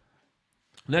don't know.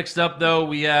 Next up, though,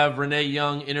 we have Renee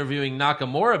Young interviewing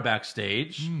Nakamura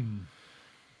backstage.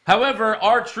 However,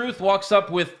 R-Truth walks up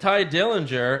with Ty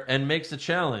Dillinger and makes a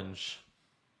challenge.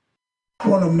 I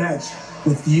want a match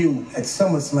with you at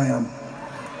SummerSlam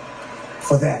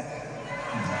for that.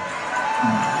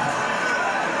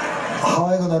 How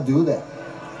are you gonna do that?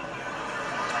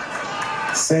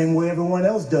 Same way everyone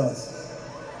else does.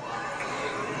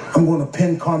 I'm gonna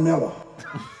pin Carmella.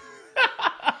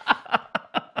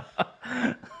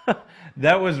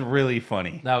 That was really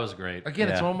funny. That was great. Again,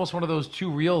 it's almost one of those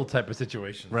too real type of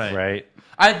situations. Right.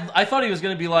 I thought he was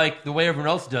going to be like the way everyone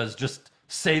else does, just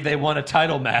say they won a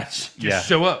title match. Just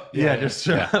show up. Just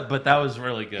show up. But that was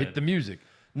really good. Hit the music.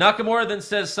 Nakamura then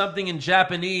says something in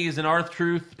Japanese, and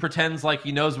R-Truth pretends like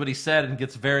he knows what he said and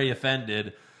gets very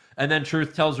offended. And then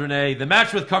Truth tells Renee, the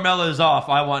match with Carmella is off.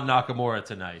 I want Nakamura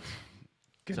tonight.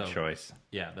 Good choice.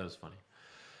 Yeah, that was funny.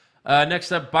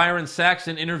 Next up, Byron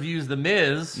Saxton interviews The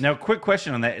Miz. Now, quick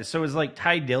question on that. So is like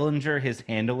Ty Dillinger his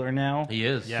handler now? He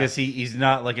is. Because he's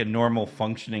not like a normal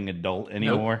functioning adult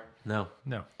anymore? No.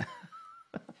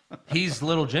 He's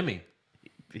Little Jimmy.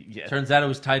 Yeah. Turns out it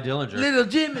was Ty Dillinger. Little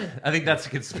Jimmy. I think that's a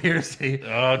conspiracy.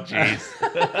 Oh,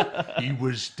 jeez. He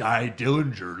was Ty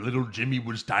Dillinger. Little Jimmy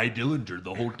was Ty Dillinger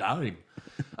the whole time.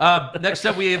 Next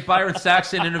up, we have Byron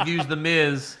Saxton interviews The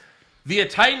Miz. via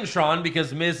Titantron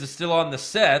because Miz is still on the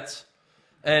set.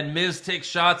 And Miz takes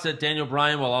shots at Daniel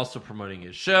Bryan while also promoting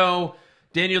his show.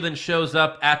 Daniel then shows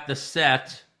up at the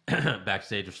set,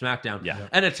 backstage of SmackDown,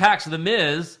 and attacks The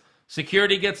Miz.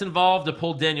 Security gets involved to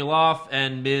pull Daniel off,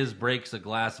 and Miz breaks a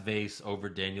glass vase over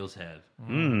Daniel's head.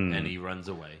 And he runs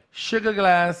away. Sugar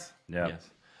glass. Yeah. Yes.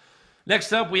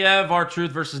 Next up, we have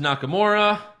R-Truth versus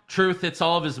Nakamura. Truth hits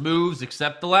all of his moves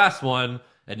except the last one,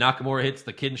 and Nakamura hits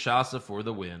the Kinshasa for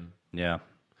the win. Yeah.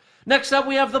 Next up,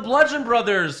 we have the Bludgeon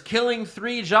Brothers killing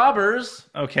 3 jobbers.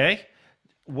 Okay.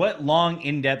 What long,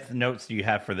 in-depth notes do you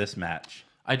have for this match?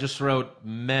 I just wrote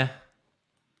meh.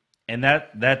 And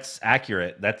that's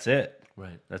accurate. That's it.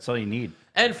 Right. That's all you need.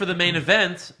 And for the main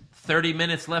event, 30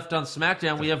 minutes left on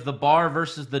SmackDown, we have The Bar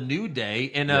versus The New Day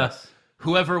in a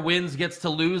whoever wins gets to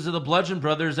lose to the Bludgeon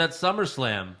Brothers at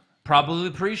SummerSlam. Probably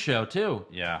the pre-show, too.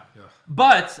 Yeah.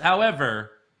 But,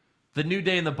 however, The New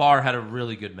Day and The Bar had a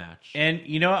really good match. And,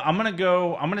 you know, I'm going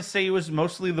to say it was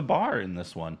mostly The Bar in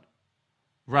this one.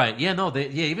 Right. Yeah, no,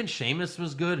 even Sheamus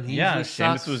was good. And he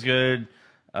Sheamus was good.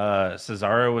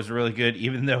 Cesaro was really good,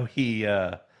 even though he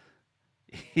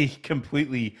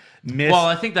completely missed. Well,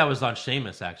 I think that was on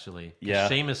Sheamus, actually. Yeah.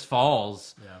 Sheamus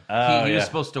falls. Yeah. He was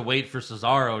supposed to wait for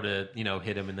Cesaro to,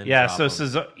 hit him and then drop him.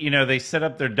 Cesaro, they set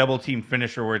up their double team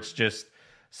finisher where it's just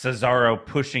Cesaro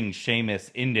pushing Sheamus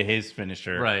into his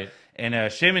finisher. Right.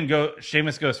 And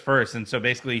Sheamus goes first, and so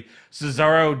basically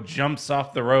Cesaro jumps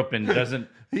off the rope and doesn't.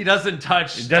 He doesn't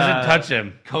touch. It doesn't touch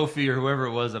him. Kofi or whoever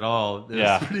it was at all. It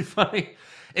was pretty funny.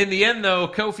 In the end, though,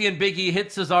 Kofi and Big E hit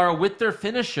Cesaro with their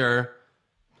finisher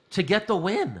to get the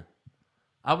win.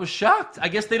 I was shocked. I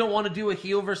guess they don't want to do a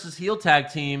heel versus heel tag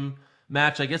team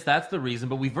match. I guess that's the reason.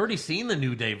 But we've already seen the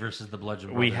New Day versus the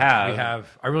Bludgeon Brothers. We have.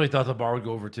 I really thought the Bar would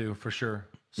go over too, for sure.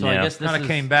 So I guess this kind of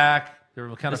came back.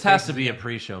 This has to be a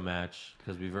pre-show match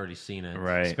because we've already seen it.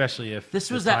 Right. Especially if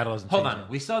this was title that. Hold on.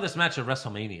 We saw this match at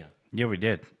WrestleMania. Yeah, we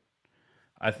did.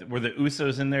 Were the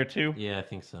Usos in there too? Yeah, I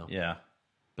think so. Yeah.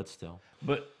 But still.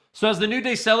 But so as the New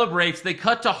Day celebrates, they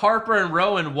cut to Harper and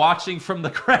Rowan watching from the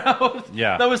crowd.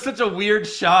 Yeah. That was such a weird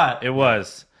shot. It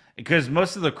was. Because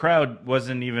most of the crowd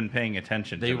wasn't even paying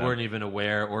attention to them. They weren't even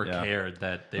aware or cared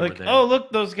that they were there. Oh,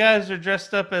 look, those guys are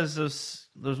dressed up as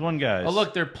those one guys. Oh,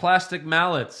 look, they're plastic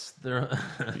mallets. They're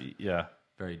yeah.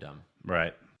 Very dumb.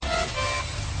 Right.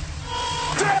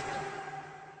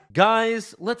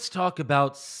 Guys, let's talk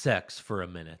about sex for a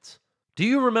minute. Do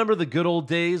you remember the good old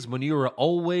days when you were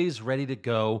always ready to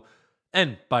go?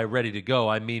 And by ready to go,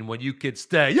 I mean when you could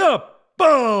stay up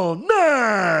all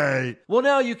night. Well,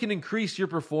 now you can increase your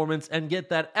performance and get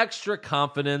that extra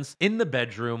confidence in the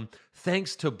bedroom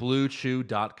thanks to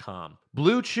BlueChew.com.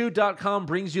 BlueChew.com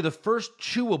brings you the first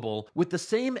chewable with the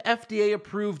same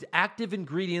FDA-approved active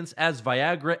ingredients as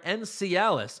Viagra and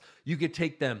Cialis. You could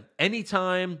take them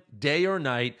anytime, day or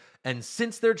night, and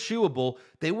since they're chewable,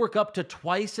 they work up to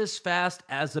twice as fast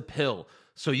as a pill.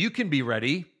 So you can be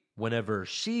ready whenever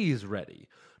she's ready.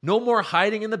 No more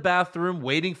hiding in the bathroom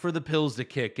waiting for the pills to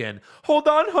kick in. Hold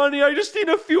on, honey, I just need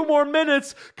a few more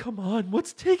minutes. Come on,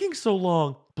 what's taking so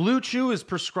long? Blue Chew is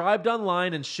prescribed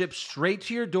online and shipped straight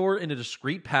to your door in a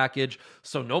discreet package,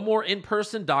 so no more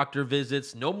in-person doctor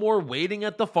visits, no more waiting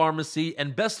at the pharmacy,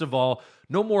 and best of all,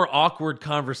 no more awkward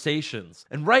conversations.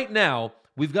 And right now,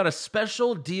 we've got a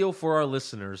special deal for our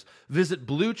listeners. Visit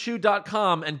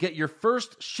BlueChew.com and get your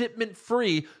first shipment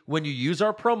free when you use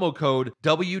our promo code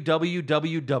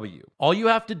WWWW. All you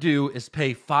have to do is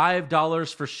pay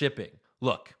 $5 for shipping.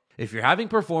 Look, if you're having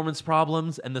performance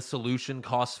problems and the solution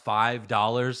costs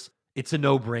 $5, it's a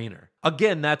no-brainer.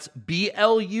 Again, that's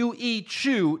BLUEChew.com,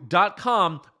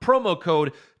 promo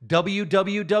code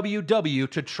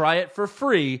WWWW to try it for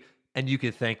free, and you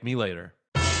can thank me later.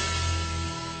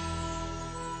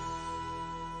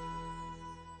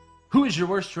 Who is your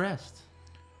worst dressed?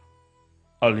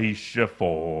 Alicia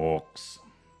Fox.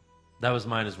 That was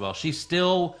mine as well. She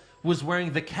still was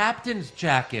wearing the captain's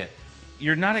jacket.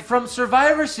 You're not from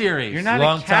Survivor Series. You're not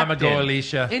long a captain. time ago,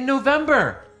 Alicia. In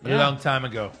November. A long time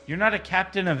ago. You're not a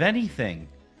captain of anything.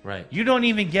 Right. You don't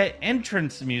even get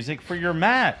entrance music for your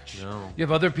match. No. You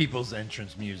have other people's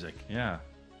entrance music. Yeah.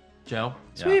 Joe?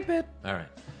 Sweep it. All right.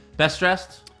 Best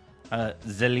dressed?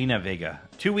 Zelina Vega.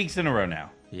 2 weeks in a row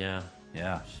now. Yeah.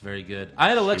 Yeah. She's very good. I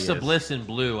had Alexa Bliss in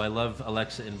blue. I love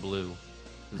Alexa in blue.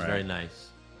 It was very nice.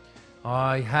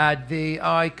 I had the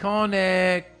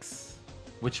Iconics.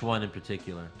 Which one in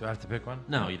particular? Do I have to pick one?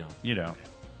 No, you don't. You don't.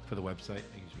 For the website?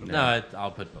 No,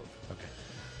 I'll put both.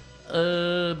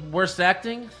 Okay. Worst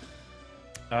acting?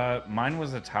 Mine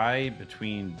was a tie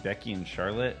between Becky and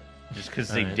Charlotte, just because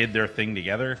they did their thing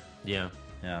together. Yeah.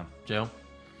 Yeah. Joe?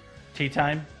 Tea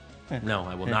time. No,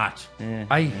 I will not.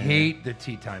 I hate the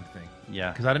tea time thing.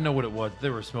 Yeah. Because I didn't know what it was. They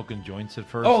were smoking joints at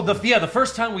first. Oh, the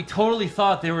first time we totally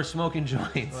thought they were smoking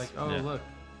joints. Like, oh, look.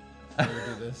 I'm going to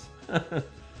do this.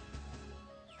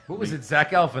 What was it?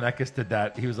 Zach Galifianakis did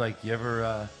that. He was like, you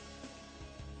ever,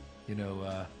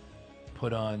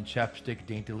 put on chapstick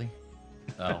daintily?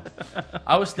 Oh.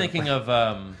 I was thinking of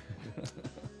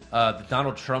the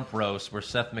Donald Trump roast where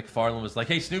Seth MacFarlane was like,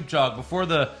 "Hey, Snoop Dogg, before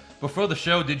the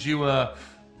show, did you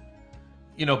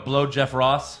blow Jeff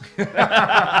Ross?"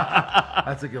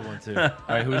 That's a good one too. All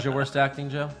right, who's your worst acting,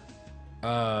 Joe?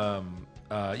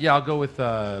 I'll go with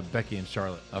Becky and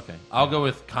Charlotte. Okay, I'll go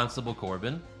with Constable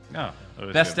Corbin. No.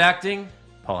 Best acting,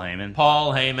 Paul Heyman.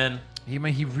 Paul Heyman. He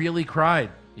really cried.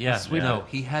 Yeah, no,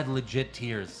 he had legit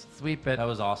tears. Sweep it. That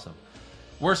was awesome.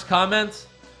 Worst comment?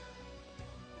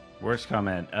 Worst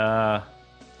comment. Well,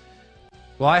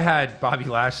 I had Bobby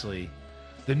Lashley.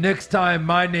 The next time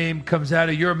my name comes out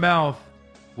of your mouth,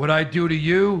 what I do to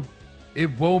you, it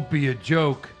won't be a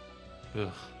joke. Ugh.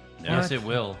 Yes, it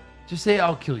will. Just say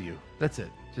I'll kill you. That's it.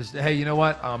 Just, hey, you know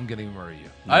what? I'm going to murder you.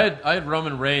 I had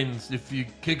Roman Reigns. If you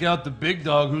kick out the big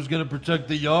dog, who's going to protect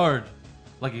the yard?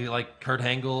 Like Kurt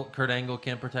Angle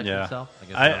can't protect himself. I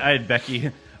guess I had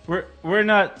Becky. We're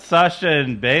not Sasha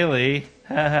and Bailey.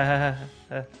 I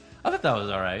thought that was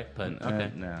all right, but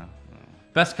okay. No.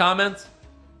 Best comments?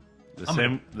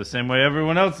 The same way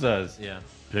everyone else does. Yeah.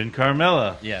 Pin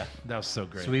Carmella. Yeah. That was so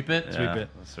great. Sweep it. Yeah,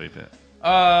 sweep it.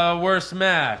 Worst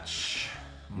match?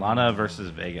 Lana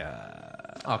versus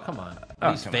Vega. Oh, come on.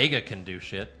 At least Vega can do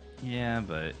shit. Yeah,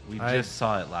 but we just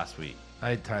saw it last week. I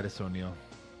had Titus O'Neil.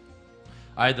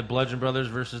 I had the Bludgeon Brothers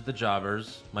versus the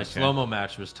Jobbers. My slow-mo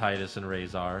match was Titus and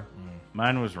Razor.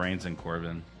 Mine was Reigns and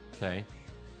Corbin. Okay.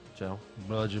 Joe?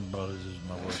 Bludgeon Brothers is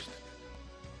my worst.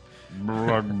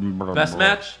 Best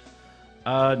match?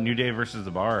 New Day versus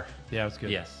The Bar. Yeah, it was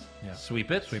good. Yes. Yeah.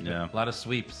 Sweep it? Yeah. A lot of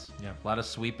sweeps. Yeah. A lot of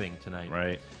sweeping tonight.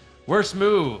 Right. Worst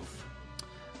move?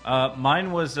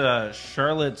 Mine was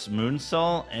Charlotte's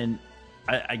moonsault, and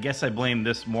I guess I blame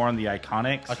this more on the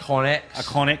Iconics.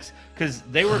 Iconics, because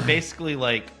they were basically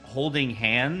like holding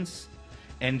hands,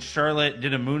 and Charlotte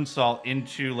did a moonsault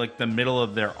into like the middle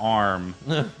of their arm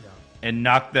and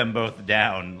knocked them both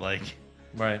down. Like,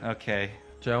 right. Okay.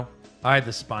 Joe? I had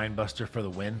the Spine Buster for the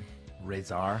win.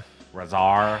 Razor.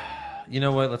 You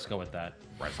know what? Let's go with that.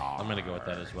 Razor. I'm going to go with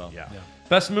that as well. Yeah.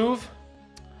 Best move?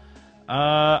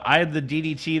 I had the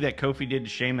DDT that Kofi did to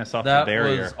Sheamus off the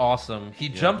barrier. That was awesome. He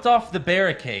jumped off the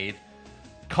barricade,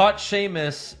 caught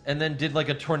Sheamus, and then did like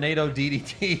a tornado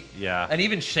DDT. Yeah. And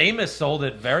even Sheamus sold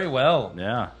it very well.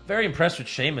 Yeah. Very impressed with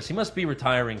Sheamus. He must be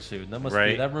retiring soon. That must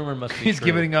be, that rumor must be He's true.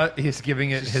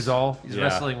 giving it his all. He's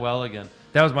wrestling well again.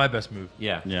 That was my best move.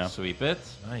 Yeah. Sweep it.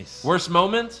 Nice. Worst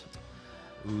moment?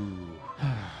 Ooh.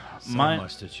 So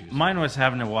much to choose. Mine was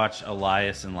having to watch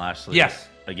Elias and Lashley. Yes.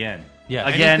 Again. Yeah.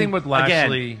 Again, anything with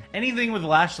Lashley. Anything with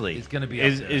Lashley is going to be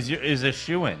is a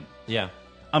shoo-in. Yeah.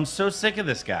 I'm so sick of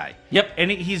this guy. Yep. And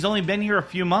he's only been here a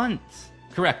few months.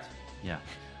 Correct. Yeah.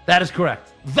 That is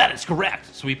correct. That is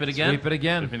correct. Sweep it again. Sweep it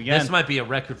again. This might be a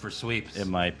record for sweeps. It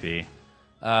might be.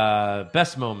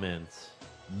 Best moment.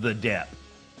 The dep.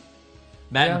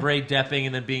 Matt and Bray depping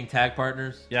and then being tag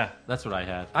partners. Yeah. That's what I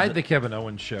had. I had the Kevin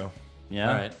Owens show. Yeah.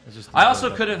 All right. I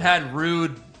also could have had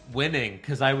Rude winning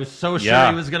because I was so sure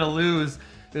he was going to lose.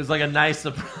 It was like a nice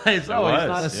surprise. He's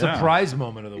not a surprise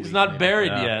moment of the week. He's not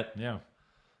buried yet. Yeah.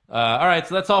 All right,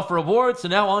 so that's all for awards. So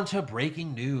now on to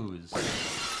breaking news.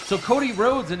 So Cody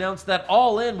Rhodes announced that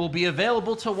All In will be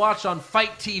available to watch on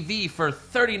Fight TV for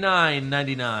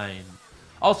 $39.99.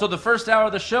 Also, the first hour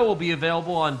of the show will be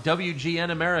available on WGN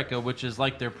America, which is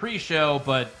like their pre-show,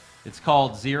 but it's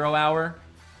called 0 Hour,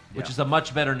 which is a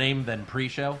much better name than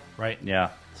pre-show. Right.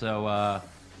 Yeah. So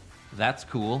that's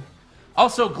cool.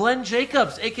 Also, Glenn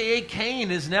Jacobs, a.k.a.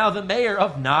 Kane, is now the mayor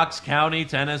of Knox County,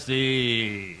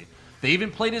 Tennessee. They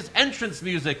even played his entrance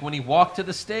music when he walked to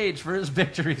the stage for his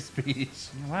victory speech.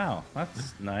 Wow,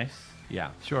 that's nice.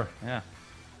 Yeah. Sure. Yeah.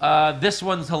 This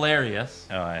one's hilarious.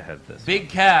 Oh, I had this. Big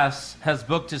Cass has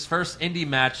booked his first indie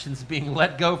match since being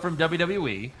let go from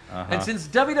WWE. And since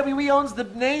WWE owns the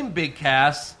name Big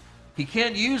Cass, he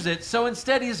can't use it, so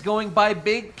instead he's going by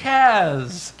Big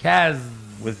Kaz. Kaz.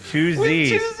 With two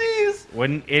Z's. With 2 Z's.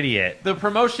 What an idiot. The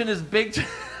promotion is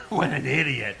what an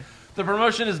idiot. The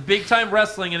promotion is Big Time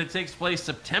Wrestling, and it takes place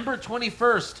September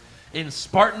 21st in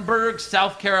Spartanburg,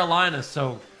 South Carolina.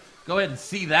 So go ahead and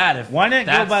see that. Why not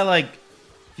go by like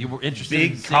if you were interested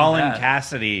Big in Colin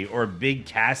Cassidy or Big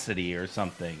Cassidy or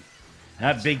something?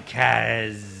 Not Big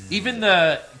Kaz. Even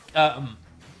the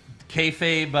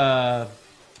kayfabe.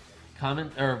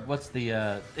 comment or what's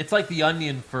the? It's like the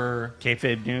Onion for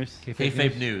kayfabe news.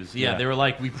 Kayfabe news. Yeah, they were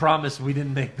like, we promise we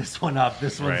didn't make this one up.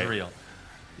 This one's real.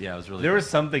 Yeah, it was really. There was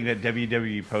something that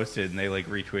WWE posted and they like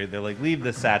retweeted. They're like, leave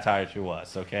the satire to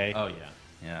us, okay? Oh yeah,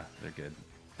 yeah, they're good.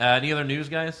 Any other news,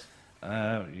 guys?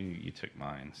 You took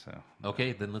mine, so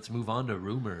okay. Then let's move on to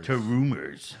rumors.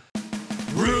 Rumors.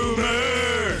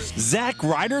 Zack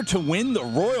Ryder to win the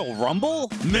Royal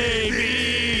Rumble?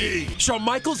 Maybe. Shawn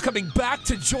Michaels coming back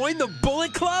to join the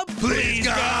Bullet Club? Please,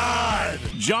 God.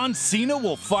 John Cena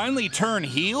will finally turn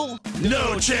heel?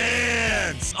 No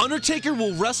chance. Undertaker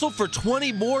will wrestle for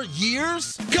 20 more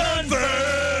years?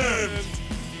 Confirmed.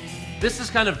 This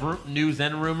is kind of news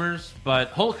and rumors, but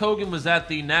Hulk Hogan was at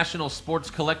the National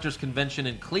Sports Collectors Convention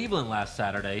in Cleveland last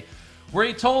Saturday, where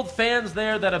he told fans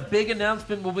there that a big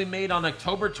announcement will be made on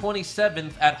October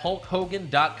 27th at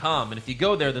HulkHogan.com. And if you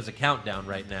go there, there's a countdown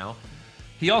right now.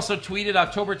 He also tweeted,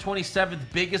 October 27th,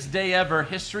 biggest day ever.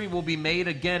 History will be made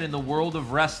again in the world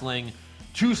of wrestling.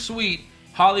 Too sweet.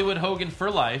 Hollywood Hogan for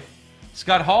life.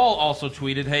 Scott Hall also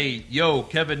tweeted, hey, yo,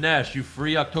 Kevin Nash, you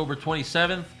free October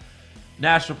 27th?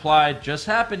 Nash replied, just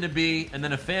happened to be. And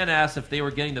then a fan asked if they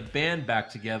were getting the band back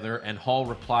together, and Hall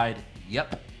replied,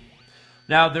 yep.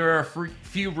 Now, there are a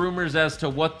few rumors as to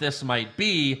what this might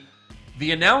be.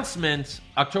 The announcement,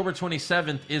 October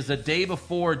 27th, is the day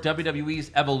before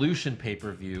WWE's Evolution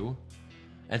pay-per-view.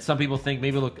 And some people think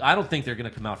maybe, look, I don't think they're going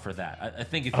to come out for that. I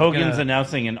think if Hogan's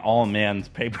announcing an all-man's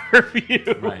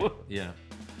pay-per-view. Right, yeah.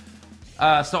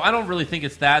 So I don't really think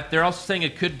it's that. They're also saying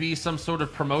it could be some sort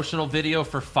of promotional video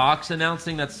for Fox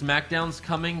announcing that SmackDown's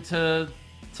coming to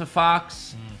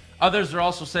Fox. Others are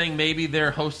also saying maybe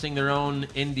they're hosting their own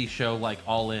indie show like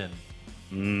All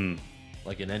In.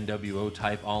 Like an NWO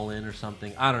type All In or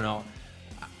something. I don't know.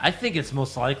 I think it's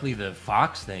most likely the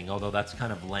Fox thing, although that's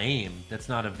kind of lame. That's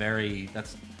not a very...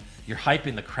 You're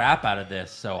hyping the crap out of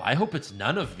this, so I hope it's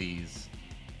none of these.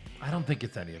 I don't think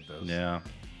it's any of those. Yeah.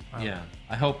 Yeah,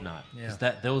 I hope not. Yeah.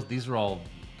 These are all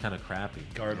kind of crappy.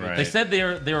 Garbage. Right. They said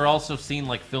they were also seen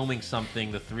like filming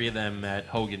something, the three of them at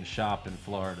Hogan's shop in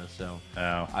Florida. So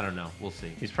I don't know. We'll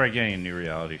see. He's probably getting a new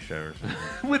reality show or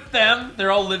something. With them,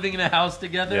 they're all living in a house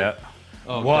together. Yeah.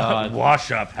 Oh God.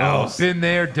 Wash up house. Been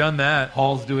there, done that.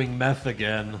 Hall's doing meth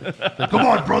again. Come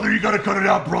on, brother. You got to cut it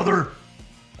out, brother.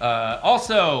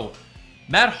 Also,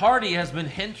 Matt Hardy has been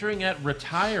hinting at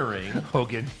retiring.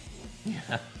 Hogan.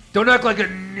 Yeah. Don't act like a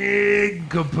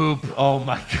nincompoop. Oh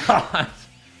my God.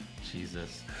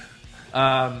 Jesus.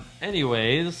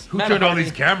 Anyways, who turned all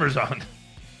these cameras on?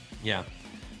 Yeah,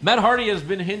 Matt Hardy has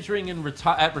been hinting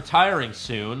at retiring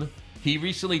soon. He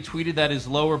recently tweeted that his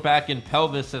lower back and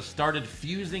pelvis have started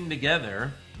fusing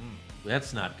together.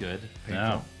 That's not good.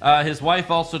 No. His wife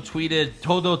also tweeted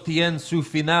 "Todo tiene su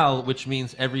final," which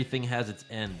means everything has its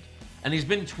end. And he's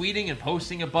been tweeting and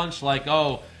posting a bunch like,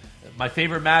 "Oh, my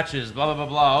favorite matches, blah blah blah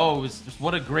blah. Oh, it was just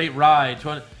what a great ride."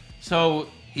 So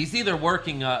he's either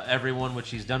working everyone, which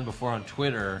he's done before on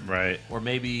Twitter, right, or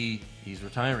maybe he's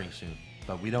retiring soon,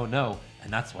 but we don't know,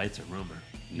 and that's why it's a rumor.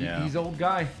 Yeah. He's an old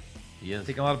guy. He is.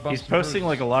 Taking a lot of He's posting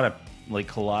like a lot of like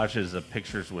collages of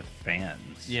pictures with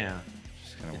fans. Yeah,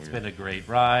 it's weird. Been a great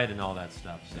ride and all that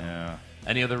stuff. So. Yeah.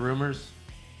 Any other rumors?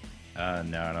 No, I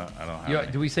don't have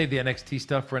any. Do we save the NXT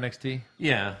stuff for NXT?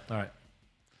 Yeah. All right.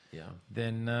 Yeah.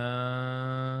 Then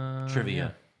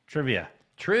trivia. Yeah.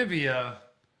 Trivia.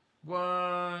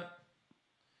 What?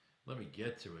 Let me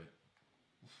get to it.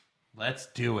 Let's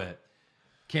do it.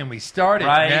 Can we start it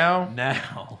now?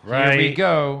 Now. Right. Here we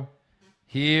go.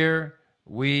 Here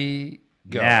we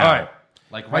go. Now. All right.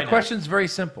 Like my right question's very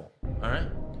simple. All right.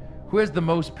 Who has the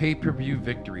most pay-per-view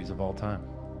victories of all time?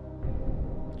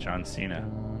 John Cena.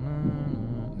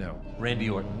 No. Randy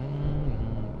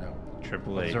Orton. No.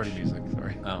 Triple H. It's already music.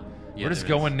 Sorry. Oh. Yeah, we're just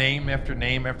going name after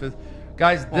name after.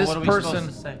 Guys, well, this what are we person.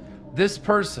 supposed to say? This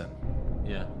person.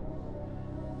 Yeah.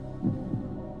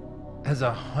 Has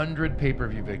 100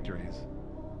 pay-per-view victories.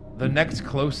 The next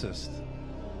closest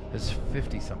is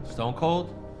 50-something. Stone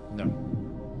Cold? No.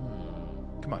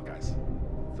 Come on, guys.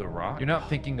 The Rock? You're not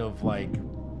thinking of, like,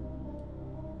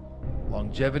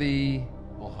 longevity.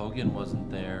 Well, Hogan wasn't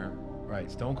there.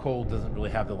 Right. Stone Cold doesn't really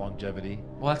have the longevity.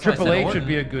 Well, that's Triple H would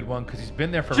be a good one because he's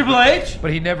been there for... Triple H?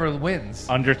 But he never wins.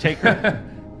 Undertaker.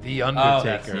 The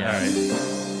Undertaker. Yeah. All right.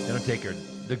 The Undertaker.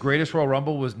 The greatest Royal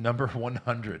Rumble was number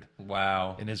 100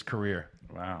 Wow. in his career.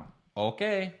 Wow.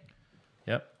 Okay.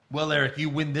 Yep. Well, Eric, you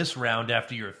win this round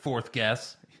after your fourth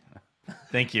guess.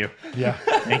 Thank you. Yeah.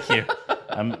 Thank you.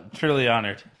 I'm truly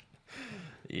honored.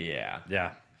 Yeah.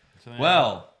 Yeah.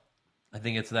 Well, I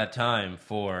think it's that time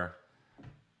for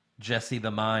Jesse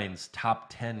the Mind's top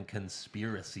 10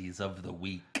 conspiracies of the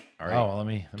week. All right. Oh, well, let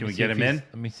me Can we see get if him in?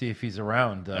 Let me see if he's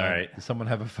around. All right. Does someone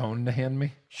have a phone to hand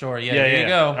me? Sure, yeah, here you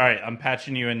go. All right, I'm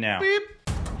patching you in now. Beep.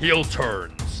 Heel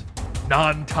turns,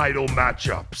 non-title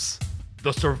matchups,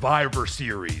 the Survivor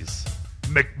Series,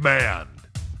 McMahon,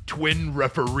 twin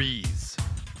referees,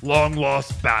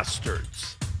 long-lost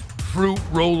bastards, fruit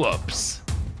roll-ups,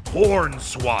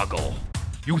 hornswoggle.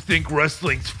 You think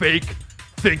wrestling's fake?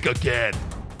 Think again.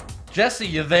 Jesse,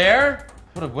 you there?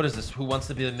 What is this? Who Wants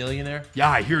to Be a Millionaire? Yeah,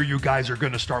 I hear you guys are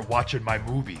gonna start watching my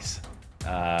movies.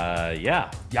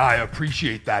 Yeah. Yeah, I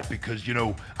appreciate that because,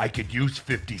 I could use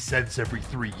 50 cents every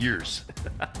 3 years.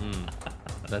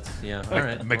 That's, yeah, all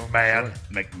right. McMahon.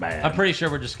 McMahon. I'm pretty sure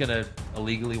we're just going to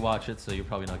illegally watch it, so you're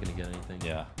probably not going to get anything.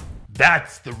 Yeah.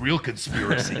 That's the real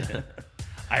conspiracy.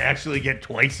 I actually get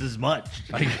twice as much.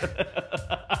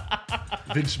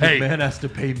 Vince McMahon has to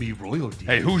pay me royalties.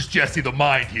 Hey, who's Jesse the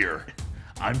Mind here?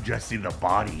 I'm Jesse the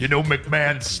Body.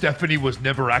 McMahon, Stephanie was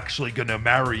never actually going to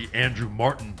marry Andrew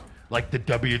Martin like the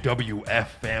WWF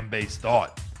fan base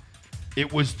thought.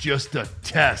 It was just a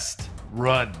test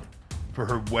run for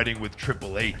her wedding with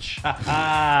Triple H.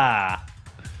 That's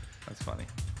funny.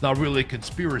 It's not really a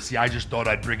conspiracy. I just thought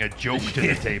I'd bring a joke to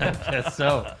the table. Guess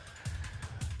so.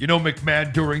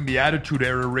 McMahon, during the Attitude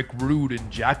Era, Rick Rude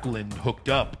and Jacqueline hooked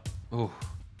up. Ooh.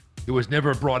 It was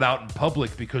never brought out in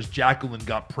public because Jacqueline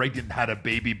got pregnant and had a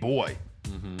baby boy.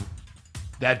 Mm-hmm.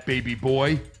 That baby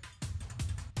boy,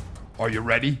 are you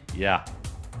ready? Yeah.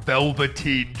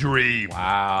 Velveteen Dream.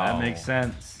 Wow. That makes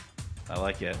sense. I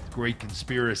like it. Great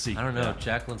conspiracy. I don't know.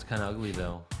 Jacqueline's kind of ugly,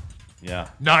 though. Yeah.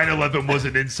 9/11 was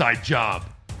an inside job.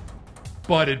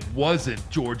 But it wasn't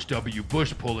George W.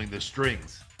 Bush pulling the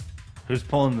strings. Who's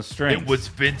pulling the strings? It was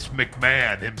Vince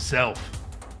McMahon himself.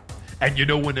 And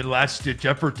in a last-ditch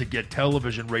effort to get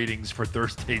television ratings for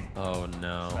Thursday. Oh,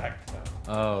 no.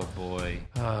 Oh, boy.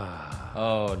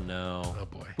 Oh, no. Oh,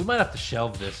 boy. We might have to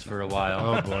shelve this for a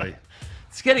while. Oh, boy.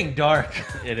 It's getting dark.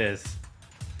 It is.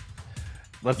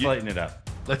 Let's lighten it up.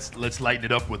 Let's lighten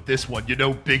it up with this one.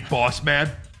 Big Boss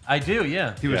Man? I do,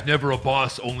 yeah. He was never a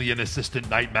boss, only an assistant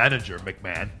night manager,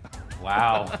 McMahon.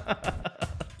 Wow.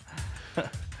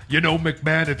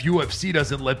 McMahon, if UFC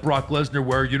doesn't let Brock Lesnar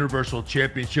wear a Universal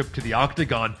Championship to the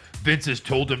Octagon, Vince has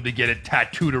told him to get it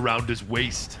tattooed around his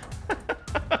waist.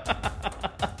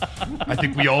 I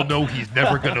think we all know he's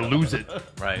never going to lose it.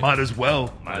 Right. Might as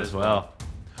well. Might as well.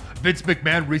 Vince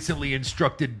McMahon recently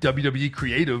instructed WWE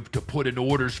Creative to put in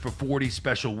orders for 40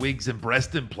 special wigs and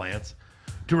breast implants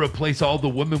to replace all the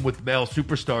women with male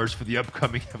superstars for the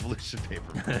upcoming Evolution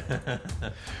pay-per-view.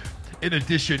 In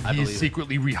addition, he's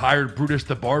secretly rehired Brutus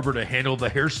the Barber to handle the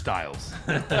hairstyles.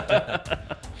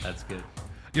 That's good.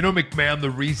 McMahon, the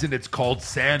reason it's called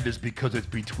sand is because it's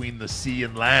between the sea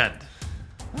and land.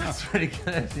 That's pretty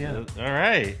good, yeah. All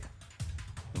right.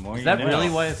 The more Is that really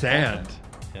why it's sand?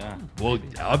 Yeah. Well,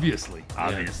 obviously.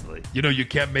 Obviously. You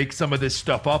can't make some of this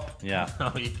stuff up. Yeah.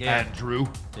 No, you can't. Andrew.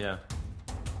 Yeah.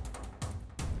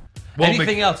 Well,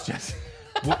 anything else, Jesse?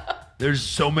 There's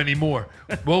so many more.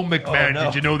 Well, McMahon,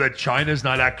 did you know that China's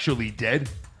not actually dead?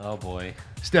 Oh, boy.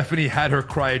 Stephanie had her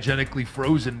cryogenically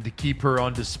frozen to keep her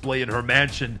on display in her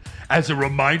mansion as a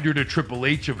reminder to Triple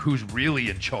H of who's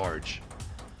really in charge.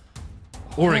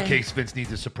 Or in case Vince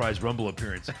needs a surprise Rumble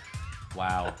appearance.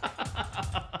 Wow.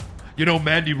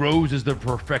 Mandy Rose is the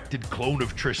perfected clone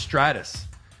of Trish Stratus.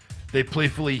 They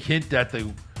playfully hint at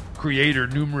the creator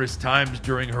numerous times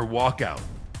during her walkout.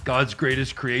 God's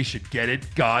greatest creation. Get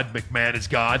it? God. McMahon is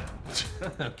God.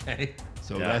 Okay.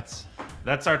 So that's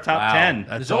our top 10.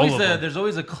 That's there's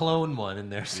always a clone one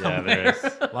in there somewhere. Yeah, there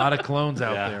is. A lot of clones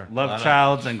out there. Love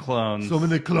childs and clones. So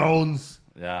many clones.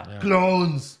 Yeah.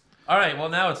 Clones. All right, well,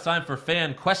 now it's time for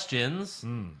fan questions.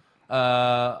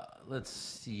 Let's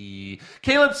see.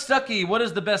 Caleb Stuckey, what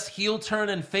is the best heel turn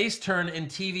and face turn in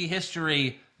TV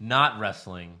history, not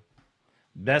wrestling?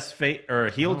 Best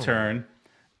heel turn,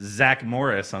 Zach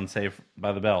Morris on Saved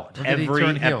by the Bell. Every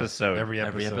episode. Every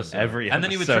episode. And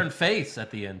then he would turn face at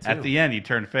the end, too. At the end, he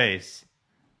turned face.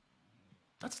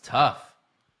 That's tough.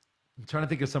 I'm trying to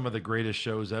think of some of the greatest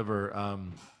shows ever.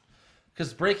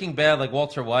 Because Breaking Bad, like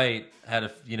Walter White had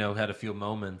a few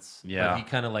moments. Yeah. But he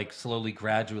kind of slowly,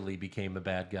 gradually became a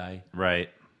bad guy. Right.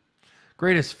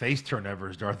 Greatest face turn ever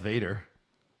is Darth Vader.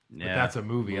 Yeah. But that's a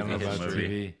movie. I don't know about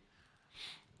TV.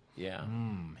 Yeah.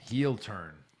 Heel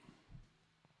turn.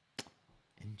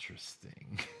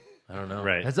 Interesting. I don't know.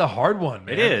 Right. That's a hard one,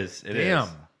 man. It is. Damn.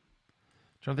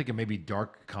 Trying to think of maybe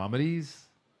dark comedies.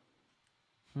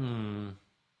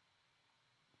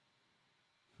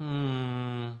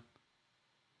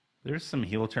 There's some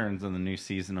heel turns in the new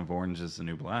season of Orange is the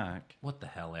New Black. What the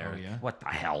hell, Eric? Oh, yeah? What the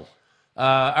hell?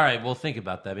 All right, we'll think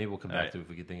about that. Maybe we'll come back to it if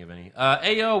we can think of any.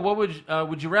 Ayo, what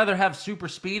would you rather have, super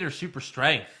speed or super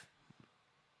strength?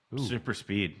 Ooh. Super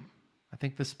speed. I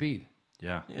think the speed.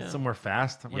 Yeah. Get somewhere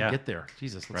fast. I want to get there.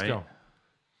 Jesus, let's go.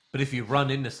 But if you run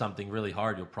into something really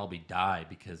hard, you'll probably die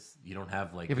because you don't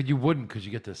have like. Yeah, but you wouldn't because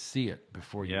you get to see it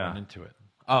before you run into it.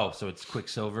 Oh, so it's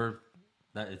Quicksilver.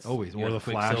 It's always or the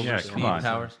Flash. Yeah, come on.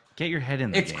 Powers. Get your head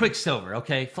in the It's game. Quicksilver,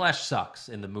 okay? Flash sucks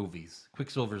in the movies.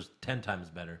 Quicksilver's 10 times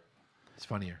better. It's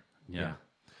funnier. Yeah.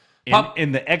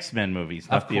 In the X-Men movies,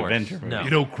 not the Avenger movies. No. You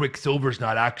know, Quicksilver's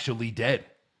not actually dead.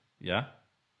 Yeah?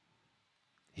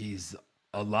 He's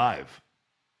alive.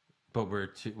 But we're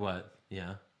what?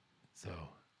 Yeah. So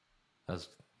that's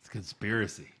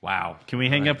conspiracy. Wow. Can we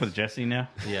hang up with Jesse now?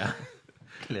 Yeah.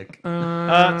 Click.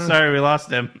 Sorry, we lost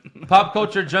him. Pop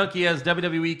culture junkie has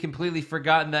WWE completely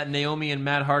forgotten that Naomi and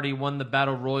Matt Hardy won the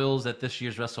Battle Royals at this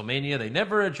year's WrestleMania. They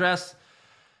never address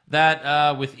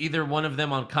that with either one of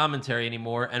them on commentary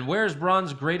anymore. And where's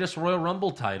Braun's greatest Royal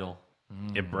Rumble title?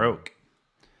 It broke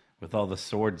with all the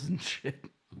swords and shit.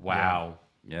 Wow.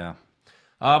 Yeah.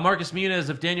 Marcus Muniz,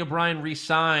 if Daniel Bryan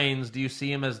resigns, do you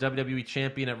see him as WWE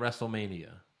champion at WrestleMania?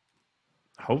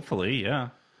 Hopefully, yeah.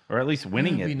 Or at least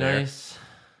winning it. That'd be nice.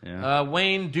 Yeah.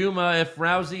 Wayne Duma, if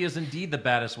Rousey is indeed the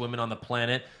baddest woman on the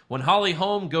planet, when Holly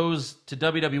Holm goes to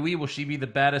WWE, will she be the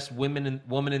baddest woman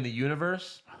in the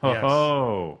universe? Yes.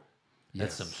 Oh.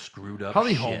 That's some screwed up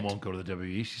Holly shit. Holm won't go to the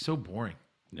WWE. She's so boring.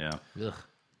 Yeah. Ugh.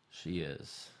 She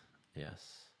is.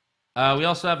 Yes. We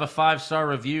also have a 5-star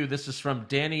review. This is from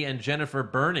Danny and Jennifer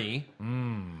Burney.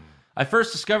 I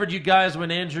first discovered you guys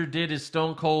when Andrew did his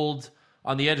Stone Cold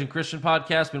on the Edge and Christian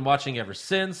podcast. Been watching ever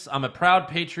since. I'm a proud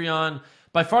Patreon.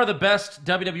 By far the best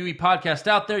WWE podcast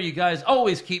out there. You guys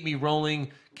always keep me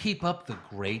rolling. Keep up the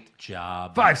great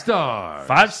job. 5 stars.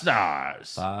 5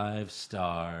 stars. 5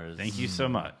 stars. Thank you so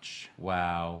much.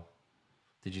 Wow.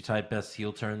 Did you type best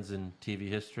heel turns in TV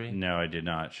history? No, I did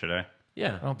not. Should I?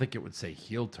 Yeah. I don't think it would say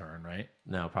heel turn, right?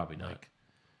 No, probably not. Like,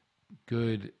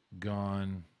 good,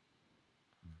 gone,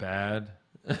 bad.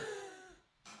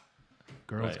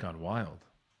 Girls Gone Wild.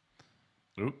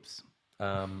 Oops.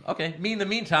 Okay. Me, in the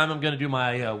meantime, I'm going to do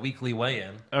my weekly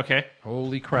weigh-in. Okay.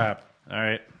 Holy crap. All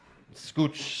right.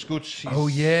 Scooch. Oh,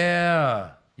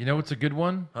 yeah. You know what's a good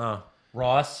one?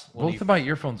 Ross. Both of my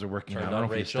earphones are working now. I Turned don't on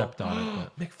know if you Rachel. stepped on it.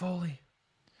 But. Mick Foley.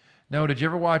 No, did you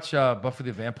ever watch Buffy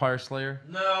the Vampire Slayer?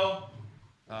 No.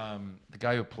 The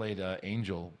guy who played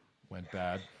Angel went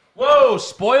bad. Whoa,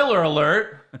 spoiler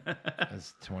alert.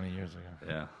 That's 20 years ago.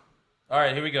 Yeah. All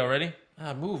right, here we go. Ready?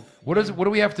 Move. What do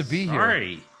we have to be here?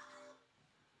 Sorry.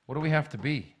 What do we have to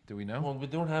be? Do we know? Well, we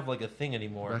don't have like a thing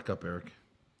anymore. Back up, Eric.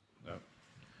 No.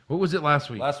 What was it last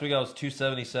week? Last week I was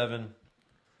 277.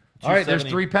 All right, there's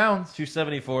 3 pounds.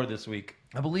 274 this week.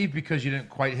 I believe because you didn't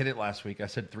quite hit it last week, I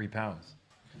said 3 pounds.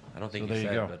 I don't think So you there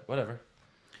said, you go. but whatever.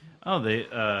 Oh, they,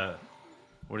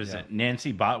 what is it?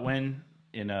 Nancy Botwin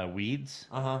in Weeds?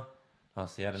 Uh-huh. Oh,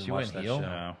 see, I didn't She watch went that heel? show.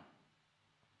 No.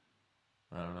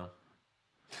 I don't know.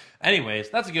 Anyways,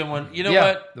 that's a good one. You know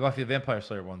yeah, what? the Buffy the Vampire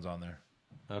Slayer one's on there.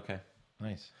 Okay.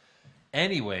 Nice.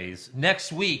 Anyways,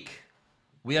 next week,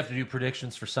 we have to do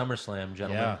predictions for SummerSlam,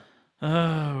 gentlemen. Yeah.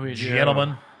 Oh, we do.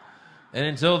 Gentlemen. And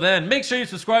until then, make sure you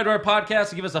subscribe to our podcast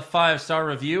and give us a 5-star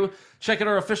review. Check out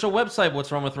our official website,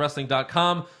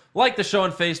 what'swrongwithwrestling.com. Like the show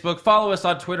on Facebook. Follow us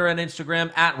on Twitter and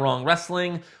Instagram at Wrong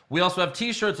Wrestling. We also have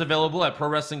t-shirts available at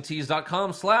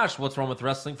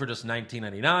prowrestlingtees.com/what'swrongwithwrestling for just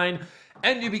 $19.99.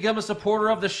 And you become a supporter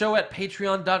of the show at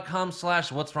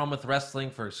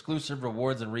patreon.com/what'swrongwithwrestling for exclusive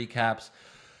rewards and recaps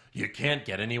you can't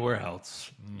get anywhere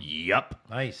else. Yep.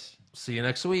 Nice. See you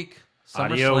next week.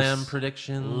 Adios. SummerSlam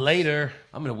predictions. Later.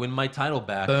 I'm going to win my title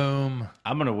back. Boom.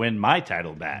 I'm going to win my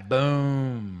title back.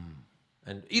 Boom.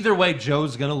 And either way,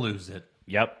 Joe's going to lose it.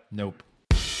 Yep. Nope.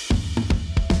 What's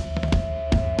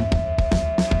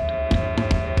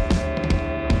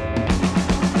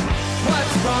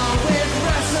wrong with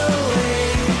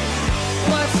wrestling?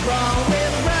 What's wrong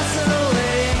with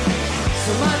wrestling?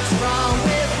 So much wrong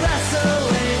with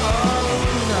wrestling. Oh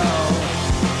no.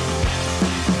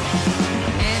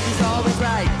 And he's always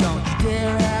right. Don't you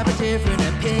dare have a different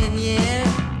opinion.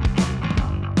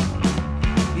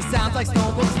 He sounds like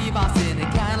Stone Cold Steve Austin.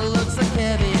 It kinda looks like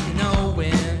Kevin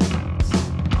Owens.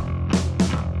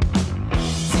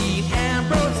 Dean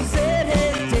Ambrose is in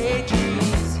his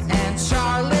daydreams, and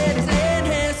Charlotte is in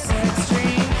his sex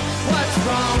dream. What's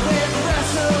wrong with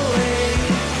wrestling?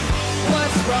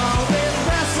 What's wrong with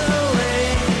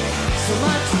wrestling? So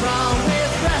much wrong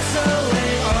with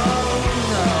wrestling. Oh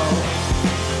no.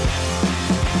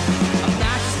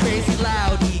 Obnoxious, crazy,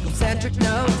 loud, egocentric,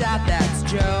 no doubt that's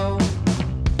Joe.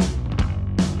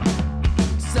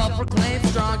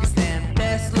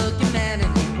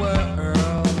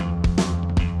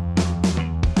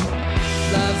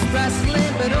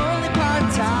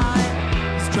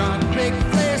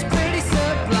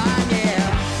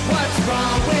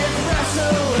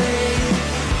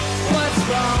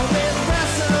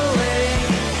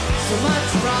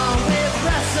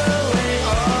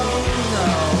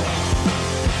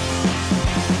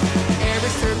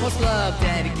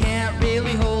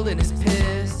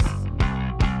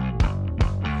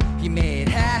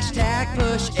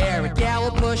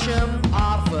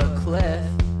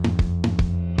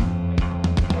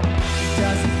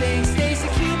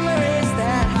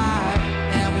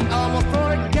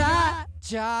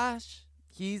 Josh.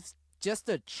 He's just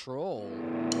a troll.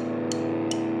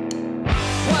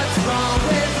 What's wrong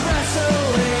with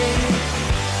wrestling?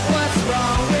 What's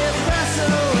wrong with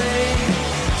wrestling?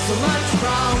 So much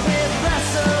wrong with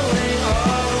wrestling.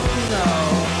 Oh no.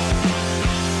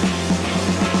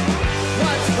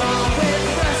 What's wrong with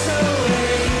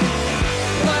wrestling?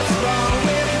 What's wrong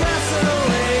with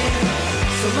wrestling?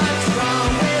 So much wrong.